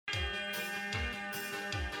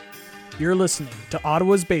You're listening to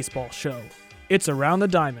Ottawa's Baseball Show. It's Around the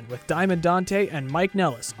Diamond with Diamond Dante and Mike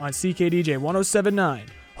Nellis on CKDJ 107.9,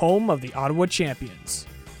 home of the Ottawa Champions.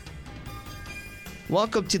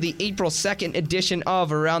 Welcome to the April 2nd edition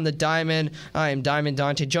of Around the Diamond. I am Diamond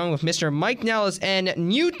Dante, joined with Mr. Mike Nellis and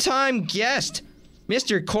new-time guest,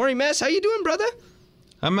 Mr. Corey Mess. How you doing, brother?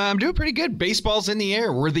 I'm doing pretty good. Baseball's in the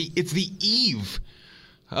air. It's the eve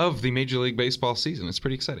of the Major League Baseball season. It's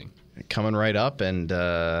pretty exciting. Coming right up, and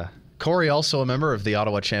Corey, also a member of the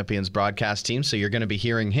Ottawa Champions broadcast team, so you're going to be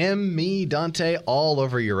hearing him, me, Dante, all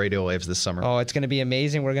over your radio waves this summer. Oh, it's going to be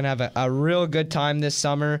amazing. We're going to have a real good time this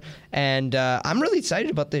summer, and I'm really excited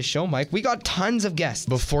about this show, Mike. We got tons of guests.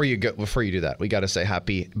 Before you do that, we got to say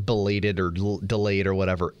happy belated or delayed or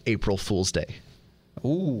whatever April Fool's Day.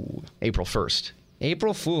 Ooh. April 1st.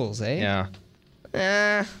 April Fools, eh?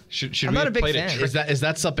 Yeah. Should I'm we not have a big played fan. Is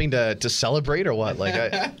that something to celebrate or what? Like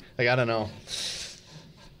I don't know.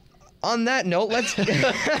 On that note, let's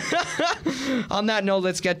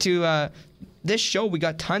get to this show. We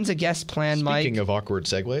got tons of guests planned, Mike. Speaking of awkward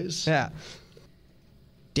segues. Yeah.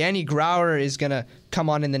 Danny Grauer is going to come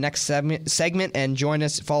on in the next segment and join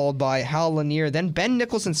us, followed by Hal Lanier. Then Ben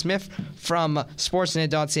Nicholson-Smith from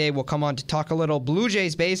Sportsnet.ca will come on to talk a little Blue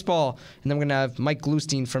Jays baseball. And then we're going to have Mike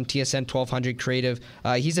Glustein from TSN 1200 Creative.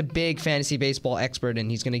 He's a big fantasy baseball expert, and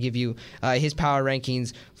he's going to give you his power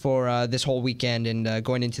rankings for this whole weekend and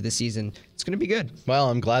going into the season. It's going to be good. Well,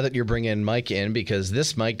 I'm glad that you're bringing Mike in because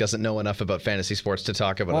this Mike doesn't know enough about fantasy sports to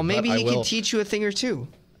talk about. Well, maybe he can teach you a thing or two.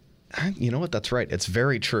 You know what? That's right. It's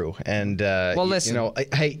very true. And, well, listen.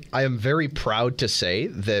 I am very proud to say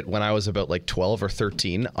that when I was about like 12 or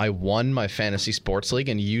 13, I won my fantasy sports league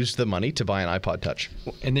and used the money to buy an iPod Touch.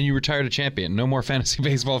 And then you retired a champion. No more fantasy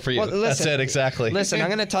baseball for you. Well, listen, that's it, exactly. Listen, I'm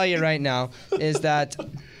going to tell you right now is that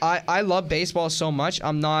I love baseball so much.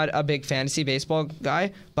 I'm not a big fantasy baseball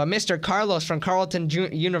guy, but Mr. Carlos from Carleton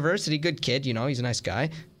University, good kid, he's a nice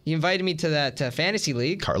guy. He invited me to that fantasy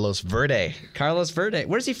league. Carlos Verde.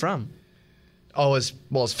 Where's he from? Oh, his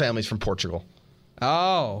family's from Portugal.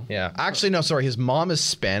 Oh. Yeah. Actually, no, sorry. His mom is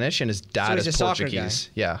Spanish and his dad is Portuguese. Soccer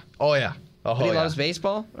guy. Yeah. Oh, yeah. Oh, but he loves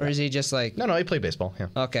baseball? Or is he just like... No, he played baseball. Yeah.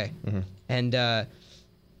 Okay. Mm-hmm. And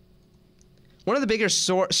one of the bigger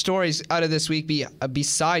stories out of this week,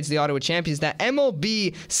 besides the Ottawa Champions, that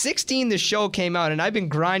MLB 16 The Show came out, and I've been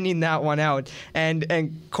grinding that one out.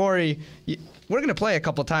 And Corey... We're going to play a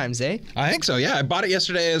couple times, eh? I think so, yeah. I bought it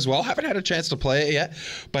yesterday as well. Haven't had a chance to play it yet.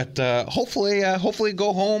 But hopefully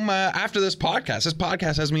go home after this podcast. This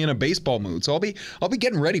podcast has me in a baseball mood. So I'll be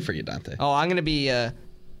getting ready for you, Dante. Oh, I'm going to be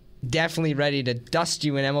definitely ready to dust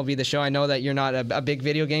you in MLB The Show. I know that you're not a big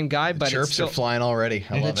video game guy, but the chirps are flying already.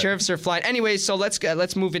 The chirps are flying. Anyway, so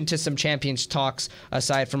let's move into some Champions talks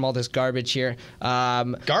aside from all this garbage here.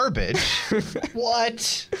 Garbage?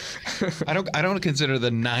 What? I don't consider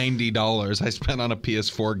the $90 I spent on a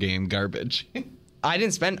PS4 game garbage. I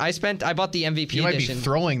didn't spend. I bought the MVP edition. You might be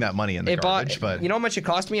throwing that money in the garbage, but you know how much it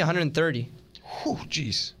cost me? $130. Oh,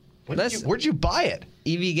 jeez. Where'd you buy it?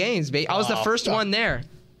 EV Games, baby. I was the first one there.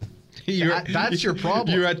 That's your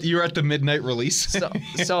problem. You're at the midnight release.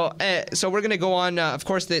 So we're gonna go on. Of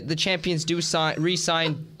course, the Champions do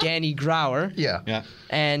re-sign Danny Grauer. Yeah.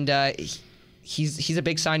 And he's a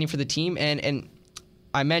big signing for the team. And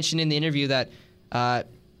I mentioned in the interview that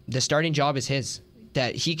the starting job is his.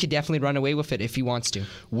 That he could definitely run away with it if he wants to.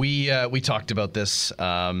 We talked about this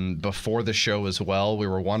before the show as well. We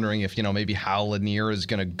were wondering if maybe Hal Lanier is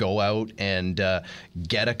going to go out and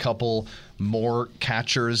get a couple more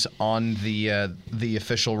catchers on the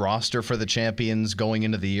official roster for the Champions going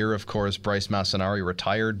into the year. Of course, Bryce Masanari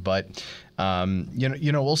retired, but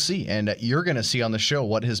we'll see, and you're going to see on the show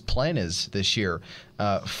what his plan is this year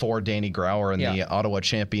for Danny Grauer and the Ottawa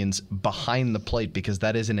Champions behind the plate, because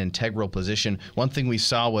that is an integral position. One thing we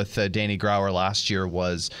saw with Danny Grauer last year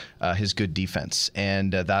was his good defense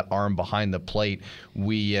and that arm behind the plate.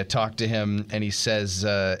 We talked to him, and he said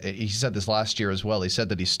this last year as well. He said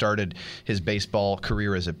that he started his baseball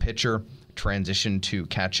career as a pitcher, transition to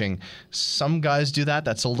catching. Some guys do that.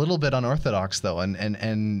 That's a little bit unorthodox, though,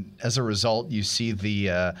 and as a result, you see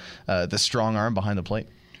the strong arm behind the plate.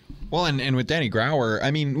 Well, and with Danny Grauer,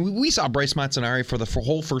 I mean, we saw Bryce Masanari for the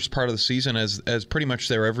whole first part of the season as pretty much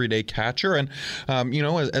their everyday catcher. And,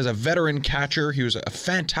 as a veteran catcher, he was a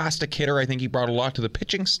fantastic hitter. I think he brought a lot to the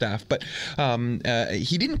pitching staff. But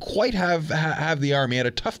he didn't quite have the arm. He had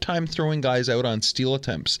a tough time throwing guys out on steal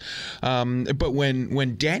attempts. But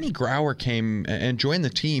when Danny Grauer came and joined the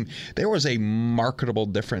team, there was a marketable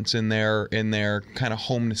difference in their kind of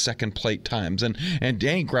home to second plate times. And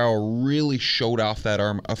Danny Grauer really showed off that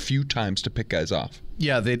arm a few few times to pick guys off.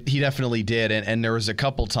 Yeah, he definitely did. And there was a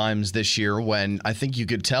couple times this year when I think you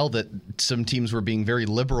could tell that some teams were being very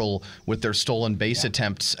liberal with their stolen base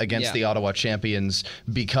attempts against the Ottawa Champions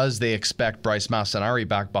because they expect Bryce Masanari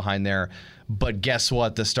back behind there. But guess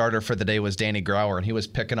what? The starter for the day was Danny Grauer, and he was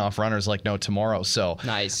picking off runners like no tomorrow. So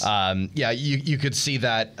nice. You could see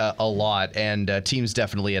that a lot, and teams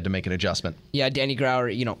definitely had to make an adjustment. Yeah, Danny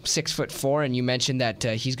Grauer, 6'4", and you mentioned that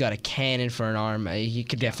he's got a cannon for an arm. He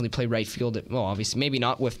could definitely play right field. Well, obviously, maybe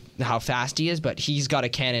not with how fast he is, but he's got a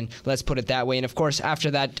cannon. Let's put it that way. And of course,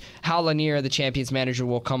 after that, Hal Lanier, the Champions manager,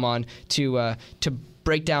 will come on to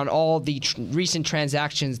break down all the recent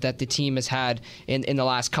transactions that the team has had in the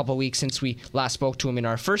last couple of weeks since we last spoke to him in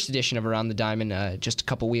our first edition of Around the Diamond just a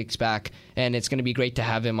couple weeks back. And it's going to be great to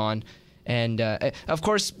have him on. And, of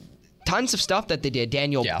course, tons of stuff that they did.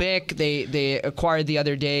 Daniel Bick, they acquired the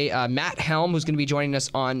other day. Matt Helm, who's going to be joining us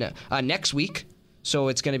on next week. So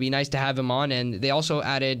it's going to be nice to have him on. And they also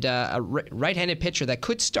added a right-handed pitcher that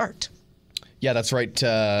could start. Yeah, that's right.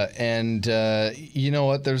 And you know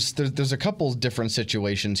what? There's a couple different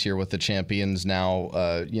situations here with the Champions now.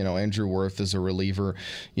 Andrew Wirth is a reliever.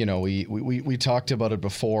 We talked about it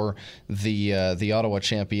before. The Ottawa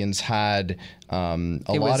Champions had a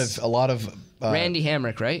lot of Randy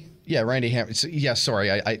Hamrick, right? Yeah, Randy Hamrick. Yeah,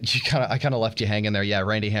 sorry, I kind of left you hanging there. Yeah,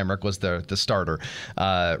 Randy Hamrick was the starter,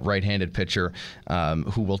 right-handed pitcher,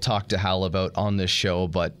 who we'll talk to Hal about on this show.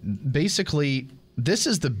 But basically, this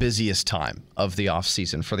is the busiest time of the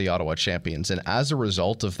offseason for the Ottawa Champions, and as a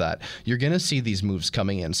result of that, you're going to see these moves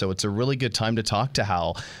coming in. So it's a really good time to talk to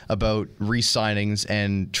Hal about re-signings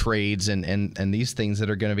and trades and these things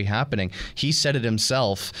that are going to be happening. He said it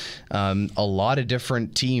himself. A lot of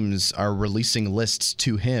different teams are releasing lists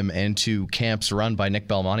to him and to camps run by Nick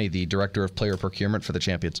Belmonte, the Director of Player Procurement for the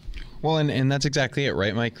Champions. Well, and that's exactly it,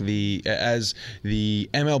 right, Mike? As the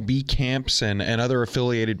MLB camps and other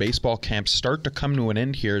affiliated baseball camps start to come to an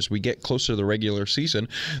end here as we get closer to the regular season,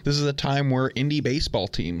 this is a time where indie baseball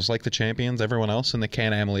teams like the Champions, everyone else in the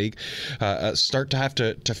Can-Am League, start to have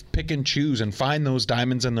to pick and choose and find those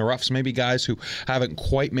diamonds in the roughs. Maybe guys who haven't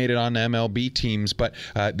quite made it on MLB teams, but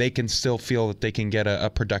they can still feel that they can get a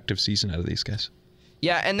productive season out of these guys.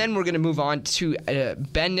 Yeah, and then we're going to move on to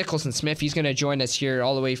Ben Nicholson-Smith. He's going to join us here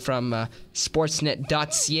all the way from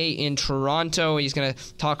Sportsnet.ca in Toronto. He's going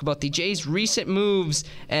to talk about the Jays' recent moves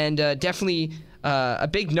and definitely a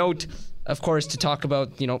big note, of course, to talk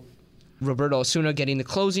about, Roberto Osuna getting the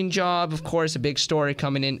closing job, of course, a big story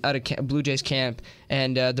coming in out of Blue Jays camp,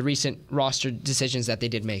 and the recent roster decisions that they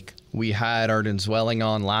did make. We had Arden Zwelling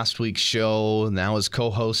on last week's show, now as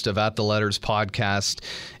co-host of At the Letters podcast,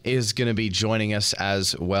 is going to be joining us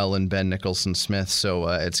as well, and Ben Nicholson-Smith, so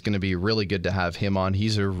it's going to be really good to have him on.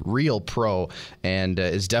 He's a real pro and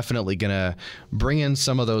is definitely going to bring in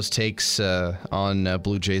some of those takes on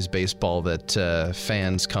Blue Jays baseball that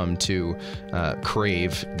fans come to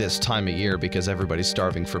crave this time of year because everybody's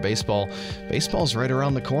starving for baseball. Baseball's right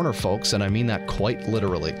around the corner, folks, and I mean that quite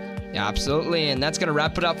literally. Yeah, absolutely, and that's going to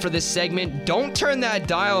wrap it up for this segment. Don't turn that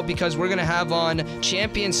dial because we're going to have on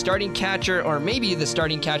champion starting catcher, or maybe the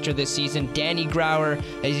starting catcher this season, Danny Grauer,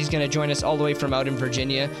 as he's going to join us all the way from out in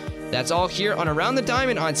Virginia. That's all here on Around the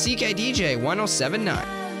Diamond on CKDJ 107.9.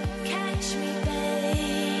 Catch me, babe.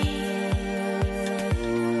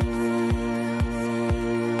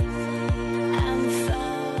 I'm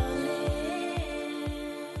falling.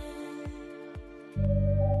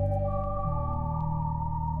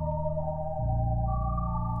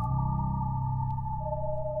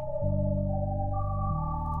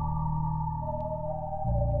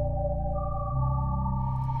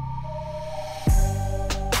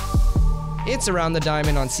 It's Around the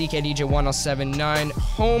Diamond on CKDJ 107.9,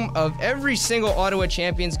 home of every single Ottawa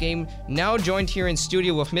Champions game. Now joined here in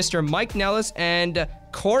studio with Mr. Mike Nellis and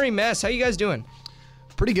Corey Mess. How you guys doing?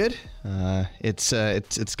 Pretty good. It's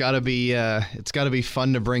got to be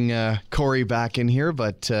fun to bring Corey back in here,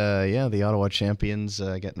 but the Ottawa Champions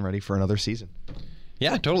getting ready for another season.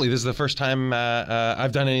 Yeah, totally. This is the first time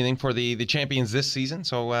I've done anything for the Champions this season,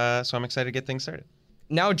 so I'm excited to get things started.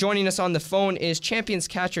 Now joining us on the phone is Champions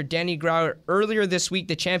catcher Danny Grauer. Earlier this week,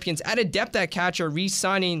 the Champions added depth at catcher,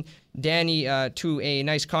 re-signing Danny to a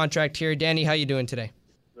nice contract here. Danny, how you doing today?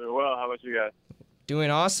 Doing well. How about you guys?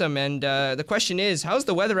 Doing awesome. And the question is, how's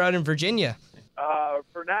the weather out in Virginia?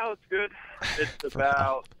 For now, it's good. It's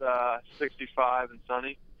about 65 and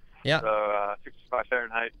sunny. Yeah. So 65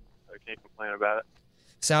 Fahrenheit. I can't complain about it.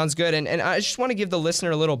 Sounds good. And I just want to give the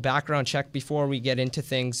listener a little background check before we get into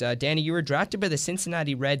things. Danny, you were drafted by the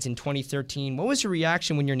Cincinnati Reds in 2013. What was your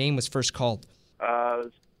reaction when your name was first called? It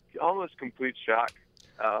was almost complete shock.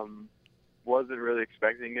 wasn't really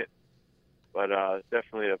expecting it, but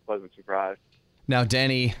definitely a pleasant surprise. Now,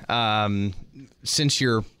 Danny, since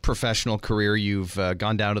your professional career, you've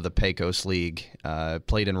gone down to the Pecos League,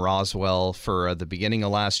 played in Roswell for the beginning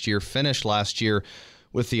of last year, finished last year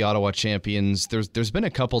with the Ottawa Champions. There's been a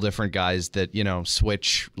couple different guys that,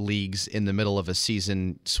 switch leagues in the middle of a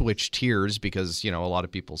season, switch tiers, because, a lot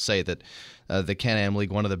of people say that the Can-Am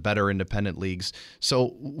League, one of the better independent leagues. So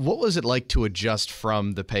what was it like to adjust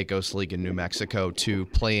from the Pecos League in New Mexico to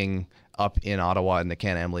playing up in Ottawa in the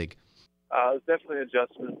Can-Am League? It was definitely an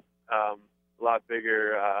adjustment. A lot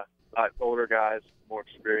bigger, lot older guys, more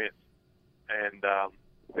experience, and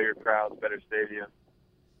bigger crowds, better stadium.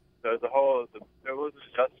 So as a whole, there was an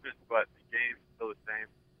adjustment, but the game's still the same.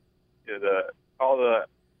 All the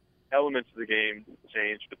elements of the game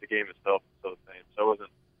changed, but the game itself is still the same. So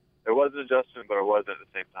it was an adjustment, but it wasn't at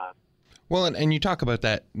the same time. Well, and you talk about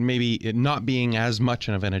that maybe it not being as much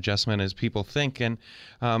of an adjustment as people think. And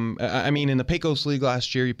I mean, in the Pecos League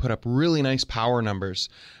last year, you put up really nice power numbers.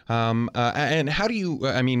 And how do you?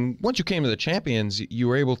 I mean, once you came to the Champions, you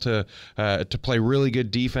were able to play really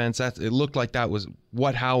good defense. It looked like that was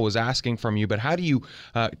what Hal was asking from you. But how do you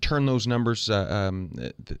turn those numbers,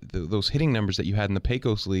 those hitting numbers that you had in the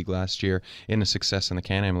Pecos League last year, into success in the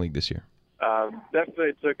Can-Am League this year?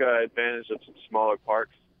 Definitely took advantage of some smaller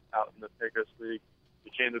parks out in the Pecos League.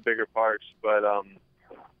 Became the bigger parks, but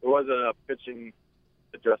it wasn't a pitching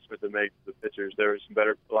adjustment to make the pitchers. There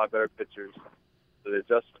were a lot better pitchers. So the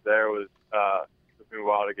adjustment there took me a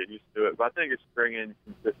while to get used to it. But I think it's bringing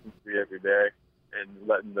consistency every day and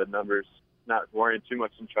letting the numbers, not worrying too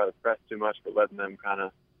much and try to press too much, but letting them kind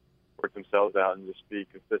of work themselves out and just be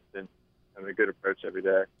consistent, having a good approach every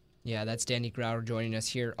day. Yeah, that's Danny Grauer joining us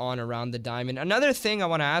here on Around the Diamond. Another thing I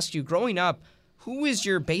want to ask you, growing up, who is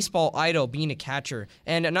your baseball idol being a catcher?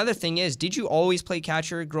 And another thing is, did you always play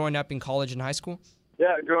catcher growing up in college and high school?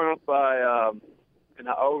 Yeah, growing up,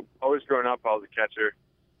 always growing up, I was a catcher.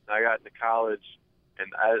 And I got into college, and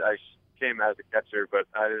I came as a catcher, but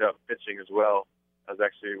I ended up pitching as well. That was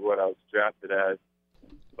actually what I was drafted as.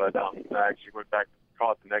 But I actually went back to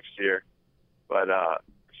college the next year. But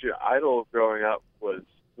idol growing up was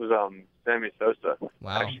Sammy Sosa.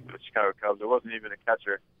 Wow. Actually, for the Chicago Cubs. I wasn't even a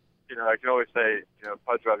catcher. I can always say,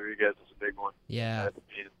 Pudge Rodriguez was a big one. Yeah.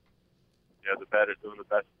 Doing the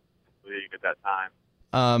best league at that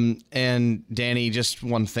time. And Danny, just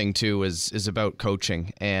one thing too is about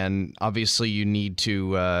coaching, and obviously you need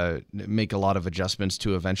to make a lot of adjustments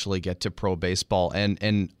to eventually get to pro baseball.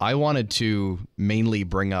 And I wanted to mainly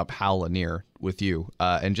bring up Hal Lanier with you,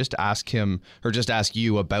 and just ask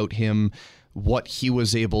you about him, what he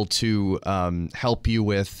was able to help you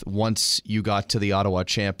with once you got to the Ottawa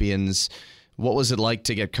Champions. What was it like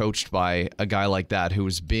to get coached by a guy like that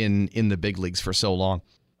who's been in the big leagues for so long?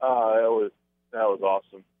 That was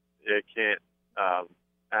awesome. You can't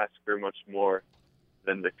ask for much more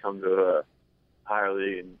than to come to a higher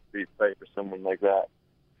league and play for someone like that,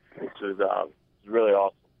 which is really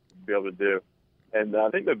awesome to be able to do. And I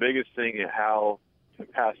think the biggest thing that Hal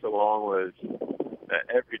passed along was that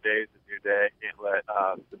every day is a new day. You can't let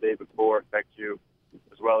the day before affect you,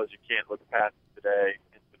 as well as you can't look past today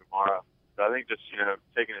into tomorrow. So I think just,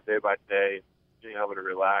 taking it day by day, being able to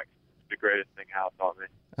relax, is the greatest thing Hal taught me.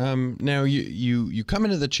 Now you come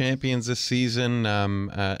into the Champions this season,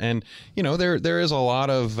 and there is a lot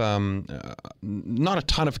of not a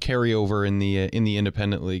ton of carryover in the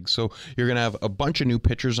independent league. So you're going to have a bunch of new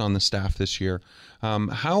pitchers on the staff this year.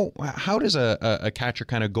 How does a catcher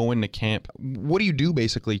kind of go into camp? What do you do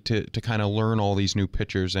basically to kind of learn all these new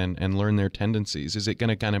pitchers and learn their tendencies? Is it going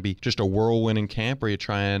to kind of be just a whirlwind in camp, where you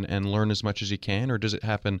try and learn as much as you can, or does it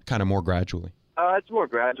happen kind of more gradually? It's more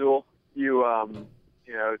gradual.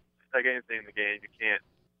 It's like anything in the game, you can't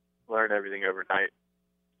learn everything overnight.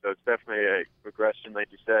 So it's definitely a progression, like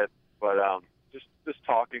you said. But just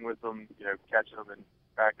talking with them, catching them in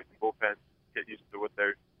practice and bullpen, get used to what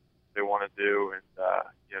they want to do,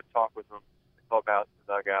 and talk with them, the clubhouse,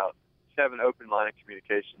 the dugout. Just have an open line of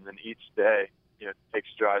communication, and each day, take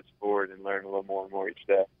strides forward and learn a little more and more each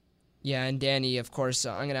day. Yeah, and Danny, of course,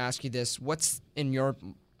 I'm going to ask you this: what's, in your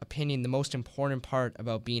opinion, the most important part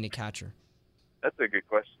about being a catcher? That's a good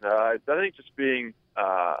question. I think just being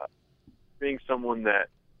someone that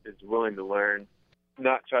is willing to learn,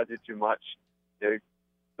 not try to do too much.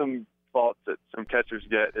 Some faults that some catchers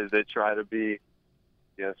get is they try to be,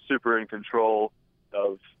 super in control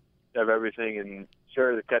of everything. And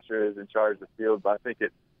sure, the catcher is in charge of the field, but I think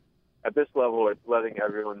at this level, it's letting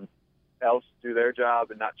everyone else do their job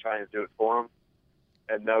and not trying to do it for them,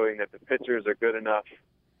 and knowing that the pitchers are good enough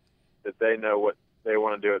that they know what they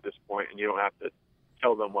want to do at this point, and you don't have to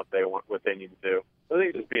tell them what they want, what they need to do. So I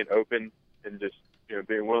think just being open and just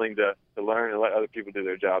being willing to learn and let other people do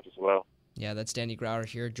their jobs as well. Yeah, that's Danny Grauer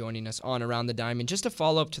here joining us on Around the Diamond. Just to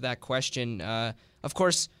follow up to that question, of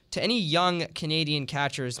course, to any young Canadian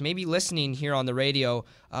catchers maybe listening here on the radio,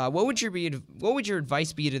 what would your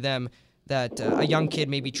advice be to them that a young kid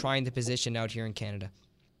may be trying the position out here in Canada?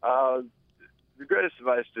 The greatest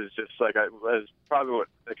advice is just as probably what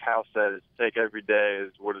Hal said, is take every day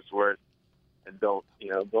as what it's worth, and don't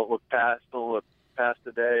look past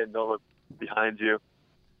the day, and don't look behind you.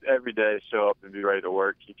 Every day, show up and be ready to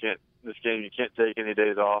work. This game, you can't take any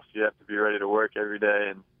days off. You have to be ready to work every day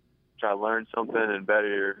and try to learn something and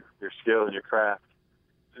better your skill and your craft.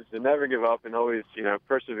 Just to never give up and always,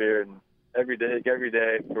 persevere, and every day,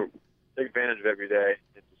 take advantage of every day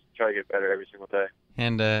and just try to get better every single day.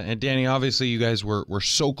 And Danny, obviously you guys were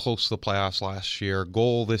so close to the playoffs last year.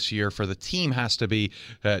 Goal this year for the team has to be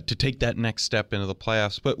to take that next step into the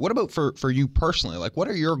playoffs. But what about for you personally? Like, what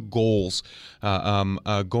are your goals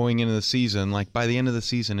going into the season? Like, by the end of the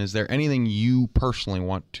season, is there anything you personally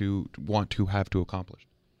want to have to accomplish?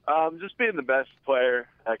 Just being the best player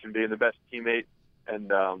I can be and the best teammate.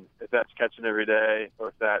 And if that's catching every day or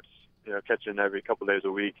if that's catching every couple days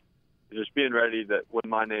a week, just being ready that when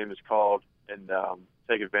my name is called, and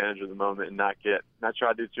take advantage of the moment and not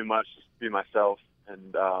try to do too much, just be myself,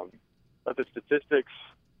 and let the statistics,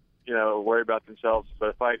 worry about themselves. But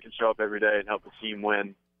if I can show up every day and help the team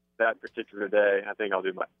win that particular day, I think I'll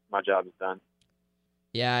do my job is done.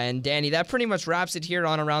 Yeah, and Danny, that pretty much wraps it here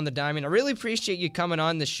on Around the Diamond. I really appreciate you coming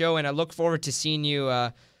on the show, and I look forward to seeing you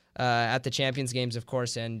at the Champions Games, of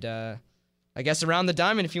course, and I guess Around the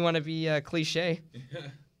Diamond if you want to be cliche.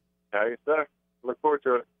 Okay, sir. Look forward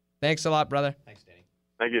to it. Thanks a lot, brother. Thanks, Danny.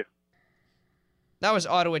 Thank you. That was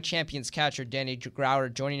Ottawa Champions catcher Danny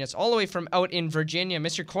Grauer joining us all the way from out in Virginia.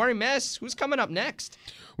 Mr. Corey Mess, who's coming up next?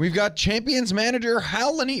 We've got Champions manager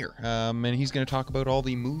Hal Lanier, and he's going to talk about all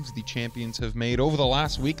the moves the Champions have made over the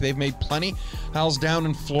last week. They've made plenty. Hal's down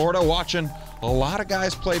in Florida watching a lot of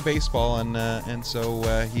guys play baseball, and so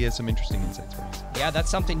he has some interesting insights for us. Yeah,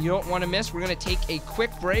 that's something you don't want to miss. We're going to take a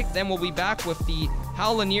quick break, then we'll be back with the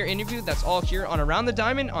Hal Lanier interview. That's all here on Around the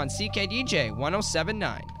Diamond on CKDJ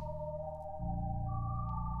 107.9.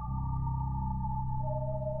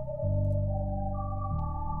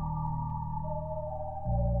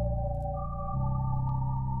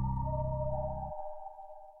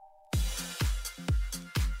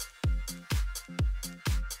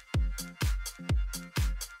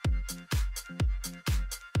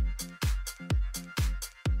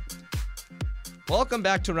 Welcome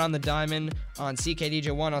back to Around the Diamond on CKDJ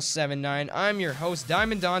 107.9. I'm your host,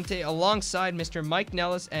 Diamond Dante, alongside Mr. Mike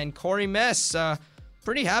Nellis and Corey Mess.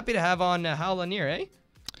 Pretty happy to have on Hal Lanier, eh?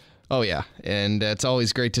 Oh, yeah. And it's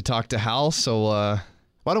always great to talk to Hal. So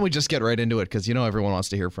why don't we just get right into it? Because everyone wants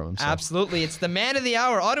to hear from him. So. Absolutely. It's the man of the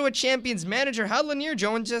hour, Ottawa Champions manager Hal Lanier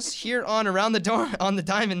joins us here on Around the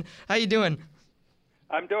Diamond. How you doing?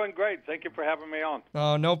 I'm doing great. Thank you for having me on.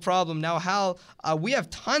 Oh, no problem. Now, Hal, we have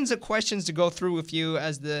tons of questions to go through with you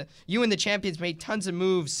as you and the Champions made tons of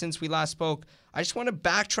moves since we last spoke. I just want to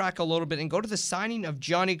backtrack a little bit and go to the signing of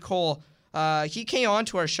Johnny Cole. He came on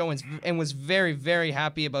to our show and was very, very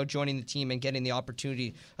happy about joining the team and getting the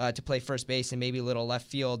opportunity to play first base and maybe a little left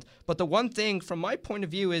field. But the one thing from my point of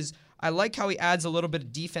view is I like how he adds a little bit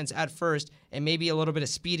of defense at first and maybe a little bit of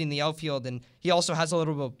speed in the outfield, and he also has a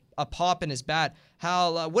little bit of a pop in his bat.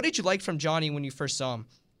 Hal, what did you like from Johnny when you first saw him?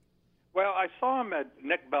 Well, I saw him at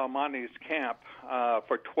Nick Belmonte's camp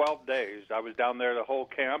for 12 days. I was down there the whole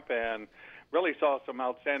camp and really saw some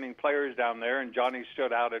outstanding players down there, and Johnny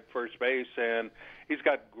stood out at first base, and he's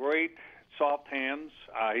got great soft hands.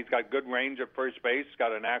 He's got good range at first base. He's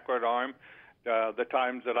got an accurate arm. The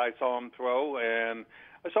times that I saw him throw, and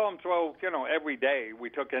I saw him throw, every day.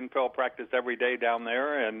 We took infield practice every day down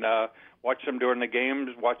there and watched him during the games,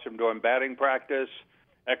 watched him doing batting practice,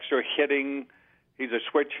 extra hitting. He's a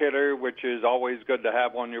switch hitter, which is always good to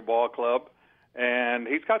have on your ball club. And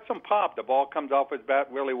he's got some pop. The ball comes off his bat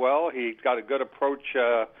really well. He's got a good approach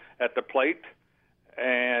at the plate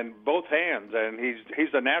and both hands. And he's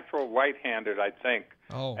a natural right-handed, I think.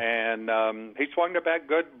 Oh. And he swung the bat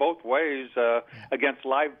good both ways against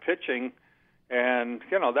live pitching. And,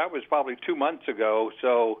 that was probably 2 months ago,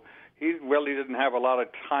 so he really didn't have a lot of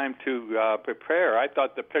time to prepare. I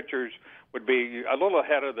thought the pitchers would be a little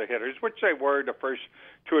ahead of the hitters, which they were the first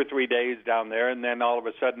 2 or 3 days down there, and then all of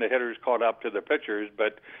a sudden the hitters caught up to the pitchers.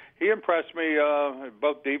 But he impressed me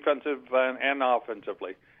both defensive and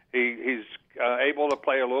offensively. He's able to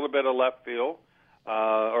play a little bit of left field.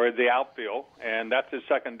 or the outfield, and that's his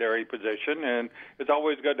secondary position. And it's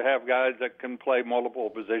always good to have guys that can play multiple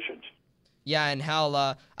positions. Yeah, and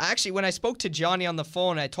Hal, actually, when I spoke to Johnny on the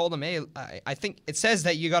phone, I told him, hey, I think it says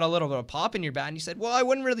that you got a little bit of pop in your bat. And he said, well, I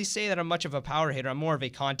wouldn't really say that I'm much of a power hitter. I'm more of a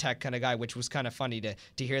contact kind of guy, which was kind of funny to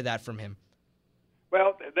hear that from him.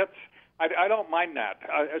 Well, I don't mind that,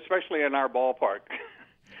 especially in our ballpark,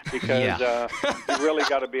 because you really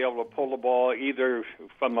got to be able to pull the ball either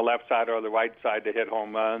from the left side or the right side to hit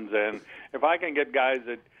home runs. And if I can get guys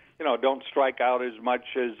that, don't strike out as much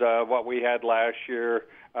as what we had last year,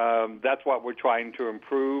 that's what we're trying to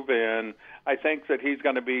improve. And I think that he's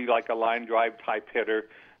going to be like a line drive type hitter,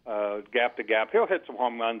 gap to gap. He'll hit some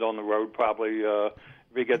home runs on the road probably if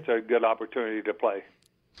he gets a good opportunity to play.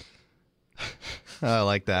 I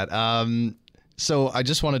like that. So I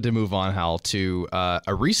just wanted to move on, Hal, to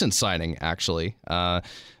a recent signing, actually.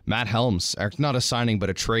 Matt Helms, not a signing,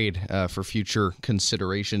 but a trade for future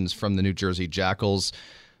considerations from the New Jersey Jackals.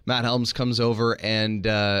 Matt Helms comes over, and,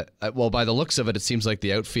 by the looks of it, it seems like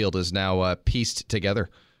the outfield is now pieced together.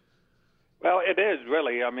 Well, it is,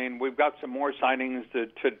 really. I mean, we've got some more signings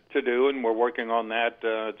to do, and we're working on that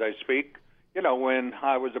as I speak. When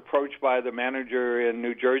I was approached by the manager in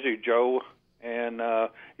New Jersey, Joe, and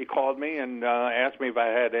he called me and asked me if I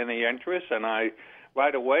had any interest, and I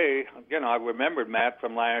right away, I remembered Matt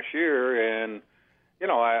from last year, and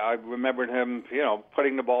I remembered him,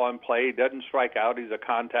 putting the ball in play. He doesn't strike out. He's a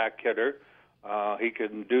contact hitter. He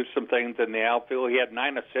can do some things in the outfield. He had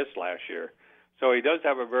 9 assists last year. So he does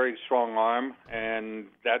have a very strong arm, and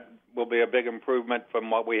that will be a big improvement from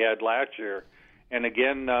what we had last year. And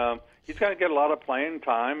again, he's going to get a lot of playing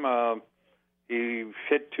time. He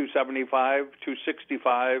hit 275,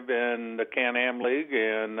 265 in the Can-Am League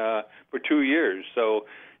and for 2 years. So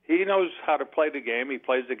he knows how to play the game. He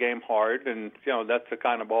plays the game hard, and that's the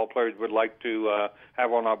kind of ball players we'd like to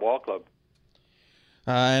have on our ball club.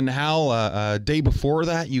 And Hal, day before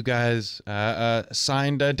that, you guys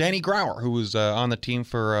signed Danny Grauer, who was on the team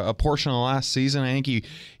for a portion of the last season. I think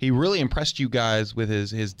he really impressed you guys with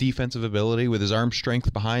his defensive ability, with his arm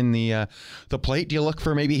strength behind the plate. Do you look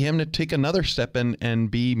for maybe him to take another step and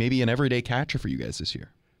be maybe an everyday catcher for you guys this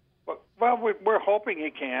year? Well, we're hoping he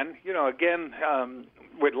can. Again,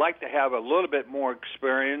 we'd like to have a little bit more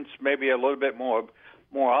experience, maybe a little bit more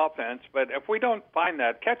offense. But if we don't find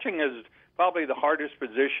that, catching is probably the hardest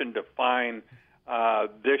position to find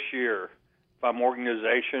this year from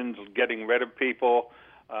organizations getting rid of people.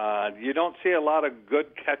 You don't see a lot of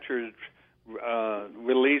good catchers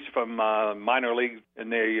released from minor league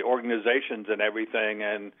in the organizations and everything.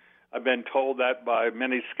 And I've been told that by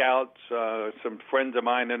many scouts, some friends of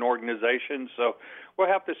mine in organizations. So we'll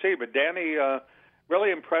have to see. But Danny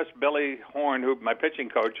really impressed Billy Horn, who my pitching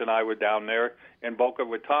coach and I were down there in Boca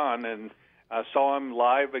Raton, and I saw him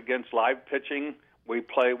live against live pitching. We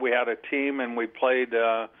had a team, and we played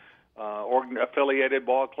affiliated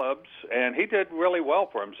ball clubs, and he did really well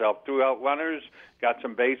for himself. Threw out runners, got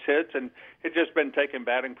some base hits, and he'd just been taking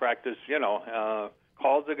batting practice.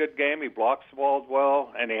 Calls a good game. He blocks the balls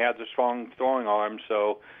well, and he has a strong throwing arm.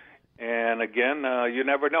 So, and again, you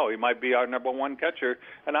never know. He might be our number one catcher,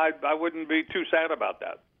 and I wouldn't be too sad about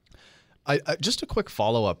that. Just a quick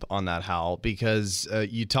follow-up on that, Hal, because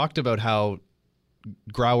you talked about how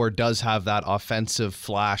Grauer does have that offensive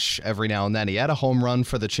flash every now and then. He had a home run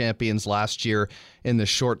for the Champions last year in the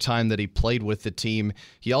short time that he played with the team.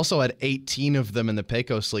 He also had 18 of them in the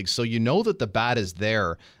Pecos League, so you know that the bat is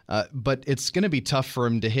there. But it's going to be tough for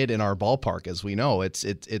him to hit in our ballpark, as we know. It's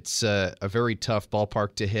a very tough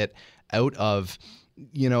ballpark to hit out of.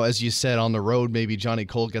 As you said, on the road, maybe Johnny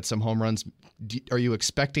Cole gets some home runs. Are you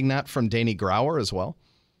expecting that from Danny Grauer as well?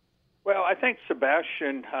 Well, I think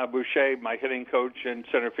Sebastian Boucher, my hitting coach and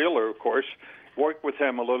center fielder, of course, worked with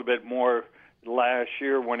him a little bit more last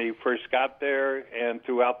year when he first got there and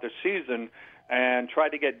throughout the season, and tried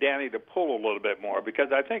to get Danny to pull a little bit more,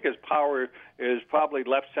 because I think his power is probably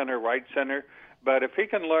left center, right center. But if he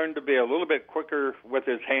can learn to be a little bit quicker with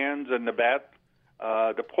his hands and the bat,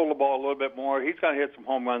 to pull the ball a little bit more, he's going to hit some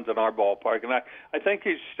home runs in our ballpark. And I think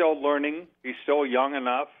he's still learning. He's still young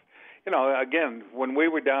enough. Again, when we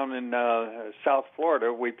were down in South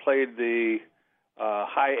Florida, we played the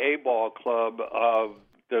high A ball club of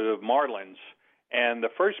the Marlins. And the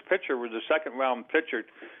first pitcher was a second-round pitcher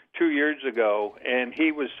 2 years ago, and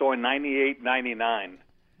he was throwing 98, 99.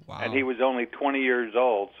 Wow. And he was only 20 years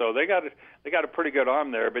old. So they got a pretty good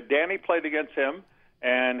arm there. But Danny played against him,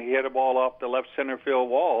 and he hit a ball off the left center field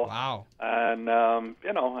wall. Wow. And,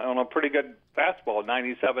 on a pretty good fastball,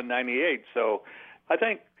 97, 98. So I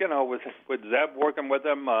think, with Zeb working with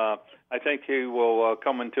him, I think he will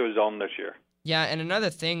come into his own this year. Yeah, and another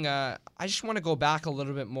thing, I just want to go back a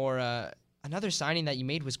little bit more. Another signing that you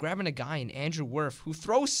made was grabbing a guy in Andrew Wirth who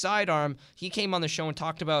throws sidearm. He came on the show and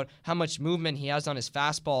talked about how much movement he has on his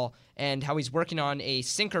fastball and how he's working on a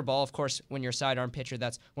sinker ball. Of course, when you're a sidearm pitcher,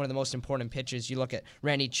 that's one of the most important pitches. You look at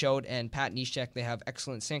Randy Choate and Pat Neshek, they have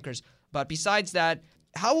excellent sinkers. But besides that,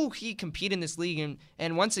 how will he compete in this league?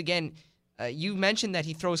 And once again, you mentioned that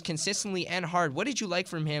he throws consistently and hard. What did you like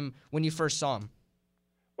from him when you first saw him?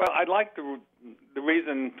 Well, I like the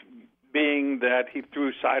reason being that he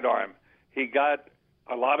threw sidearm. He got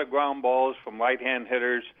a lot of ground balls from right-hand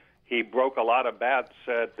hitters. He broke a lot of bats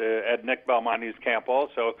at Nick Belmonte's camp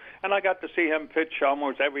also. And I got to see him pitch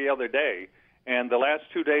almost every other day. And the last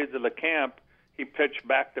 2 days of the camp, he pitched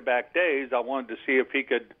back-to-back days. I wanted to see if he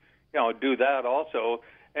could, do that also.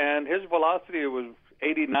 And his velocity was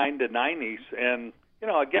 89 to 90s. And,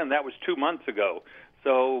 again, that was 2 months ago.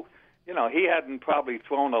 So, he hadn't probably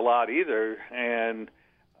thrown a lot either. And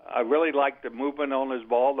I really liked the movement on his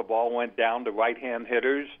ball. The ball went down to right-hand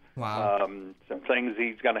hitters. Wow. Some things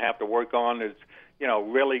he's going to have to work on is,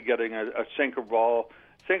 really getting a sinker ball.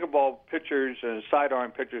 Sinker ball pitchers and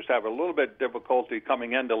sidearm pitchers have a little bit difficulty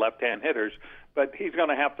coming into left-hand hitters, but he's going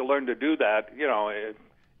to have to learn to do that,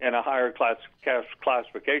 in a higher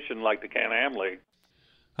classification like the Can-Am League.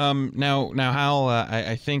 Now, Hal,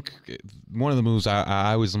 I think one of the moves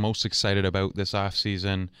I was the most excited about this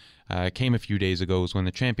offseason came a few days ago, was when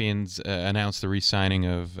the Champions announced the re-signing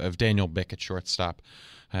of Daniel Bick at shortstop.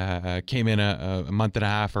 Came in a month and a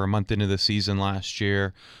half or a month into the season last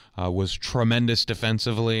year, was tremendous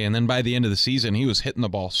defensively, and then by the end of the season, he was hitting the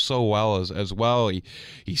ball so well as well.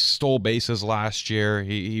 He stole bases last year.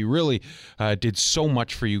 He really did so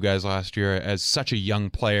much for you guys last year as such a young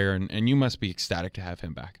player, and you must be ecstatic to have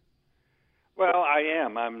him back. Well, I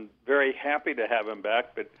am. I'm very happy to have him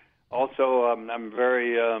back, but also I'm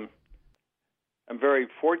very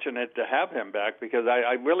fortunate to have him back because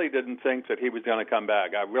I really didn't think that he was going to come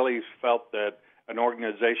back. I really felt that an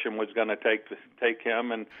organization was going to take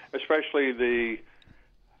him, and especially the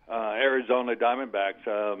Arizona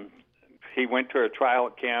Diamondbacks. He went to a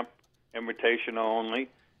tryout camp, invitational only,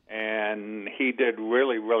 and he did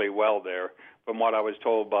really, really well there. From what I was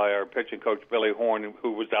told by our pitching coach, Billy Horn,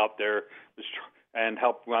 who was out there and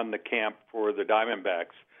helped run the camp for the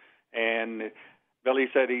Diamondbacks. And Billy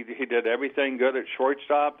said he did everything good at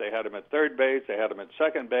shortstop. They had him at third base. They had him at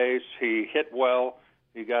second base. He hit well.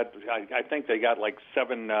 He got, I think they got like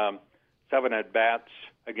seven at-bats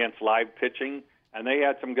against live pitching. And they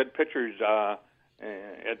had some good pitchers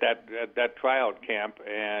at that tryout camp.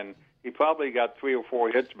 And he probably got 3 or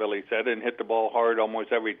 4 hits, Billy said, and hit the ball hard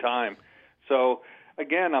almost every time. So,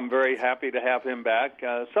 again, I'm very happy to have him back.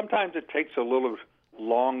 Sometimes it takes a little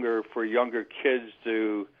longer for younger kids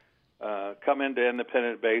to come into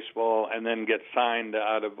independent baseball and then get signed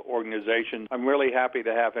out of organizations. I'm really happy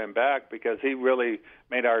to have him back because he really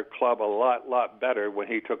made our club a lot better when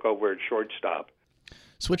he took over at shortstop.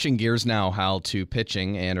 Switching gears now, Hal, to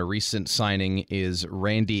pitching, and a recent signing is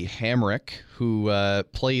Randy Hamrick, who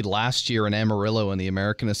played last year in Amarillo in the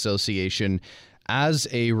American Association as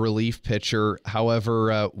a relief pitcher.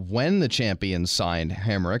 However, when the Champions signed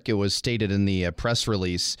Hamrick, it was stated in the press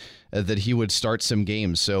release that he would start some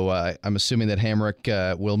games. So I'm assuming that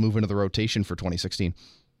Hamrick will move into the rotation for 2016.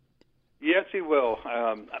 Yes, he will.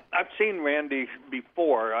 I've seen Randy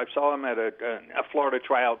before. I saw him at a Florida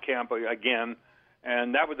tryout camp again,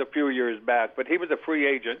 and that was a few years back. But he was a free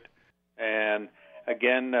agent, and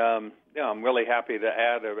again, I'm really happy to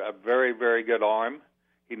add a very, very good arm.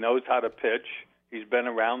 He knows how to pitch. He's been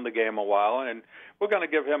around the game a while, and we're going to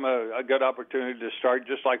give him a good opportunity to start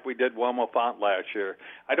just like we did Wilmer Font last year.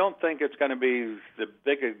 I don't think it's going to be the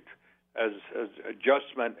big as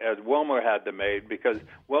adjustment as Wilmer had to make because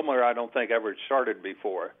Wilmer, I don't think, ever started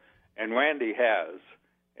before, and Randy has.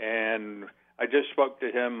 And I just spoke to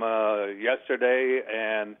him yesterday,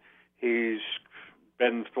 and he's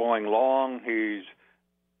been throwing long. He's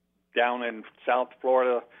down in South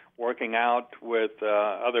Florida working out with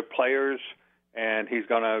other players, and he's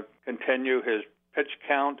going to continue his pitch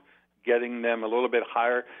count, getting them a little bit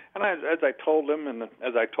higher. And as I told him, and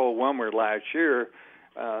as I told Wilmer last year,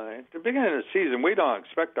 at the beginning of the season, we don't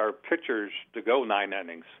expect our pitchers to go 9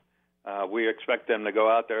 innings. We expect them to go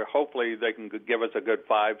out there. Hopefully they can give us a good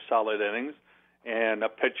 5 solid innings and a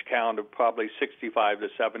pitch count of probably 65 to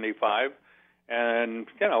 75 and,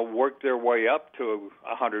 work their way up to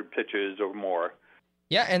 100 pitches or more.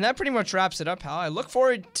 Yeah, and that pretty much wraps it up, Hal. I look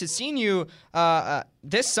forward to seeing you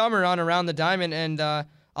this summer on Around the Diamond, and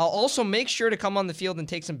I'll also make sure to come on the field and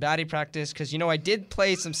take some batting practice because, I did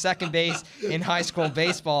play some second base in high school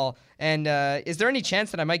baseball. And is there any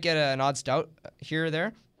chance that I might get an odd stout here or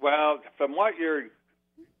there? Well, from what your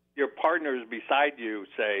partners beside you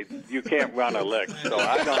say, you can't run a lick. So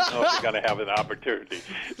I don't know if you're going to have an opportunity.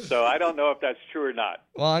 So I don't know if that's true or not.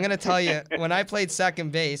 Well, I'm going to tell you, when I played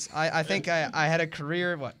second base, I think I had a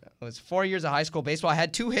career, it was 4 years of high school baseball. I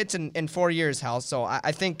had 2 hits in 4 years, Hal. So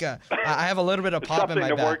I think I have a little bit of pop in my back.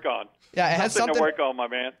 Something to work on. Yeah, it has something to work on, my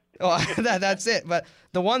man. Oh, that's it. But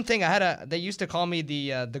the one thing they used to call me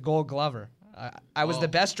the Gold Glover. I was the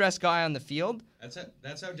best dressed guy on the field.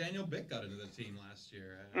 That's how Daniel Bick got into the team last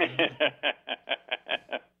year.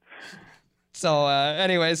 So,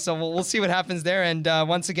 anyways, we'll see what happens there. And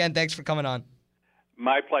once again, thanks for coming on.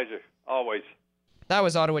 My pleasure, always. That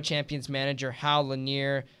was Ottawa Champions manager Hal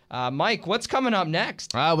Lanier. Mike, what's coming up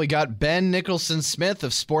next? We got Ben Nicholson-Smith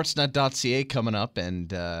of Sportsnet.ca coming up, and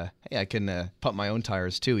hey, I can pump my own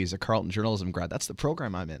tires too. He's a Carleton journalism grad. That's the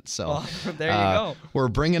program I'm in. So there you go. We're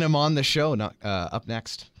bringing him on the show up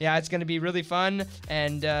next. Yeah, it's going to be really fun,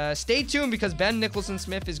 and stay tuned because Ben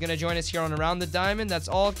Nicholson-Smith is going to join us here on Around the Diamond. That's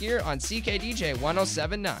all here on CKDJ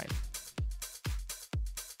 107.9.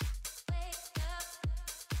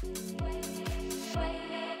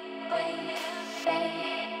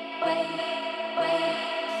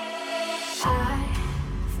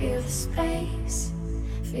 Feel the space,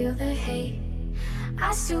 feel the hate.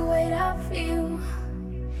 I still wait up for you.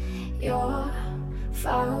 You're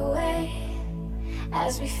far away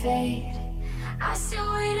as we fade. I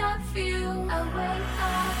still wait up for you.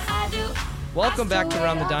 I do. Welcome back to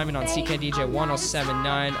Around the Diamond on CKDJ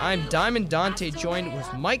 107.9. I'm Diamond Dante, joined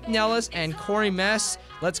with Mike Nellis and Corey Mess.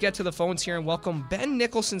 Let's get to the phones here and welcome Ben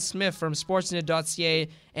Nicholson-Smith from Sportsnet.ca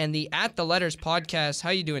and the At the Letters podcast. How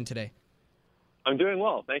you doing today? I'm doing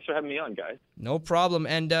well. Thanks for having me on, guys. No problem.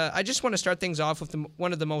 And I just want to start things off with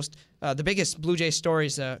one of the biggest Blue Jays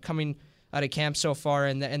stories coming out of camp so far,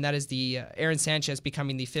 and that is the Aaron Sanchez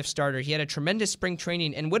becoming the 5th starter. He had a tremendous spring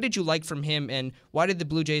training. And what did you like from him, and why did the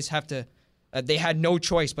Blue Jays have to they had no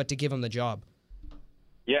choice but to give him the job?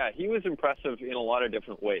 Yeah, he was impressive in a lot of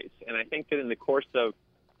different ways. And I think that in the course of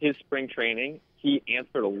his spring training, he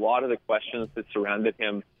answered a lot of the questions that surrounded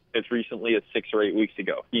him as recently as 6 or 8 weeks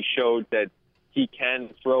ago. He showed that he can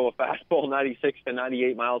throw a fastball 96 to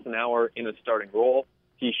 98 miles an hour in a starting role.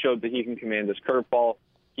 He showed that he can command his curveball.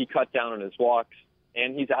 He cut down on his walks,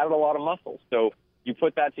 and he's added a lot of muscle. So you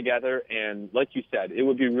put that together, and like you said, it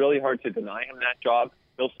would be really hard to deny him that job.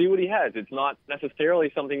 They'll see what he has. It's not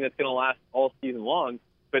necessarily something that's going to last all season long,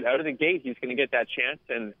 but out of the gate, he's going to get that chance,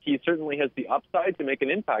 and he certainly has the upside to make an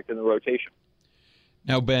impact in the rotation.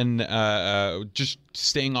 Now, Ben, just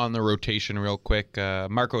staying on the rotation real quick,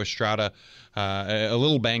 Marco Estrada, a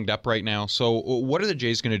little banged up right now. So what are the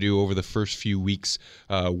Jays going to do over the first few weeks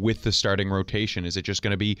with the starting rotation? Is it just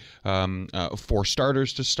going to be 4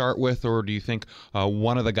 starters to start with, or do you think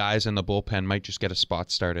one of the guys in the bullpen might just get a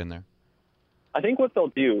spot start in there? I think what they'll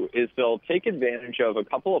do is they'll take advantage of a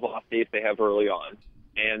couple of off days they have early on,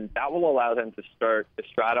 and that will allow them to start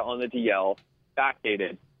Estrada on the DL,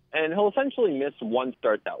 backdated, and he'll essentially miss 1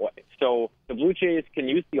 start that way. So the Blue Jays can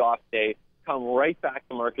use the off day, come right back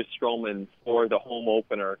to Marcus Stroman for the home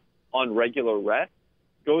opener on regular rest,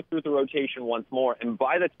 go through the rotation once more, and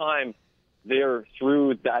by the time they're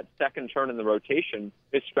through that second turn in the rotation,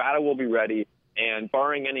 Estrada will be ready, and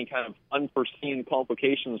barring any kind of unforeseen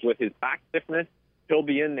complications with his back stiffness, he'll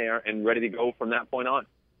be in there and ready to go from that point on.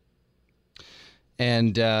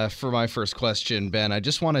 And for my first question, Ben, I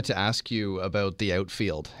just wanted to ask you about the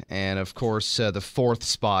outfield. And, of course, the 4th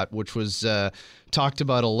spot, which was talked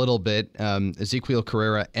about a little bit. Ezequiel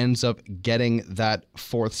Carrera ends up getting that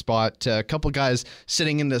 4th spot. A couple guys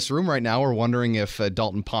sitting in this room right now are wondering if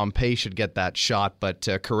Dalton Pompey should get that shot. But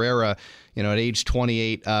Carrera, at age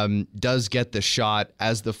 28, does get the shot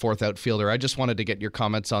as the 4th outfielder. I just wanted to get your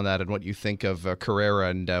comments on that and what you think of Carrera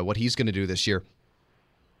and what he's going to do this year.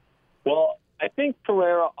 Well, I think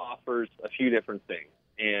Carrera offers a few different things,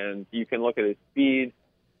 and you can look at his speed,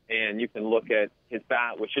 and you can look at his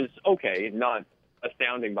bat, which is okay, not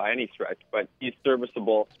astounding by any stretch, but he's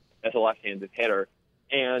serviceable as a left-handed hitter,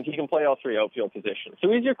 and he can play all 3 outfield positions.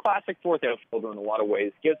 So he's your classic 4th outfielder in a lot of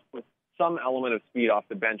ways, gives some element of speed off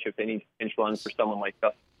the bench if they need pinch runs for someone like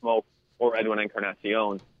Dustin Smoke or Edwin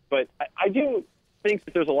Encarnacion. But I do think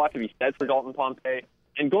that there's a lot to be said for Dalton Pompey.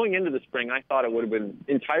 And going into the spring, I thought it would have been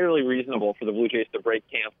entirely reasonable for the Blue Jays to break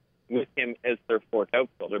camp with him as their 4th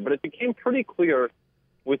outfielder. But it became pretty clear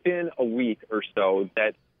within a week or so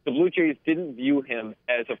that the Blue Jays didn't view him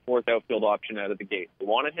as a 4th outfield option out of the gate. They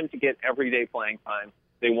wanted him to get everyday playing time.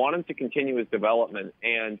 They want him to continue his development.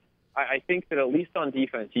 And I think that at least on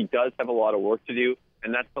defense, he does have a lot of work to do,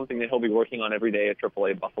 and that's something that he'll be working on every day at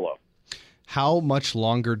AAA Buffalo. How much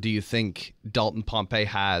longer do you think Dalton Pompey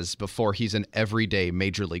has before he's an everyday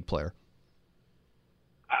major league player?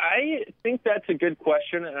 I think that's a good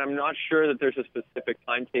question, and I'm not sure that there's a specific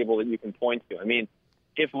timetable that you can point to. I mean,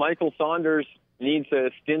 if Michael Saunders needs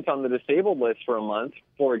a stint on the disabled list for a month,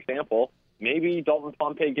 for example, maybe Dalton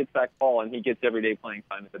Pompey gets that call and he gets everyday playing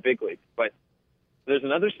time at the big leagues. But there's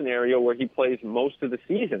another scenario where he plays most of the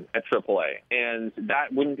season at AAA, and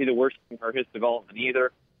that wouldn't be the worst thing for his development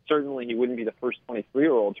either. Certainly, he wouldn't be the first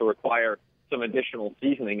 23-year-old to require some additional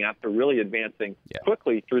seasoning after really advancing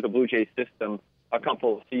quickly through the Blue Jays system a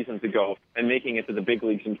couple of seasons ago and making it to the big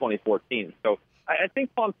leagues in 2014. So I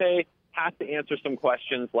think Pompey has to answer some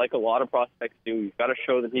questions like a lot of prospects do. He's got to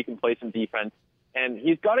show that he can play some defense, and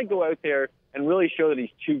he's got to go out there and really show that he's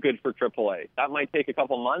too good for AAA. That might take a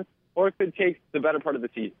couple months, or it could take the better part of the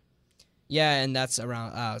season. Yeah, and that's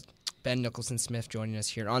around Ben Nicholson-Smith joining us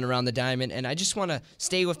here on Around the Diamond. And I just want to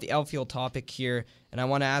stay with the outfield topic here, and I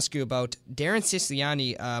want to ask you about Darren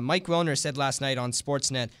Siciliani. Mike Wilner said last night on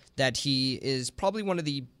Sportsnet that he is probably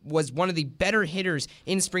was one of the better hitters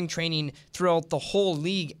in spring training throughout the whole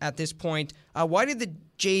league at this point. Why did the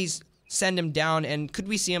Jays send him down, and could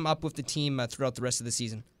we see him up with the team throughout the rest of the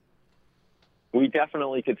season? We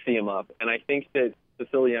definitely could see him up, and I think that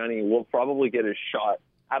Siciliani will probably get his shot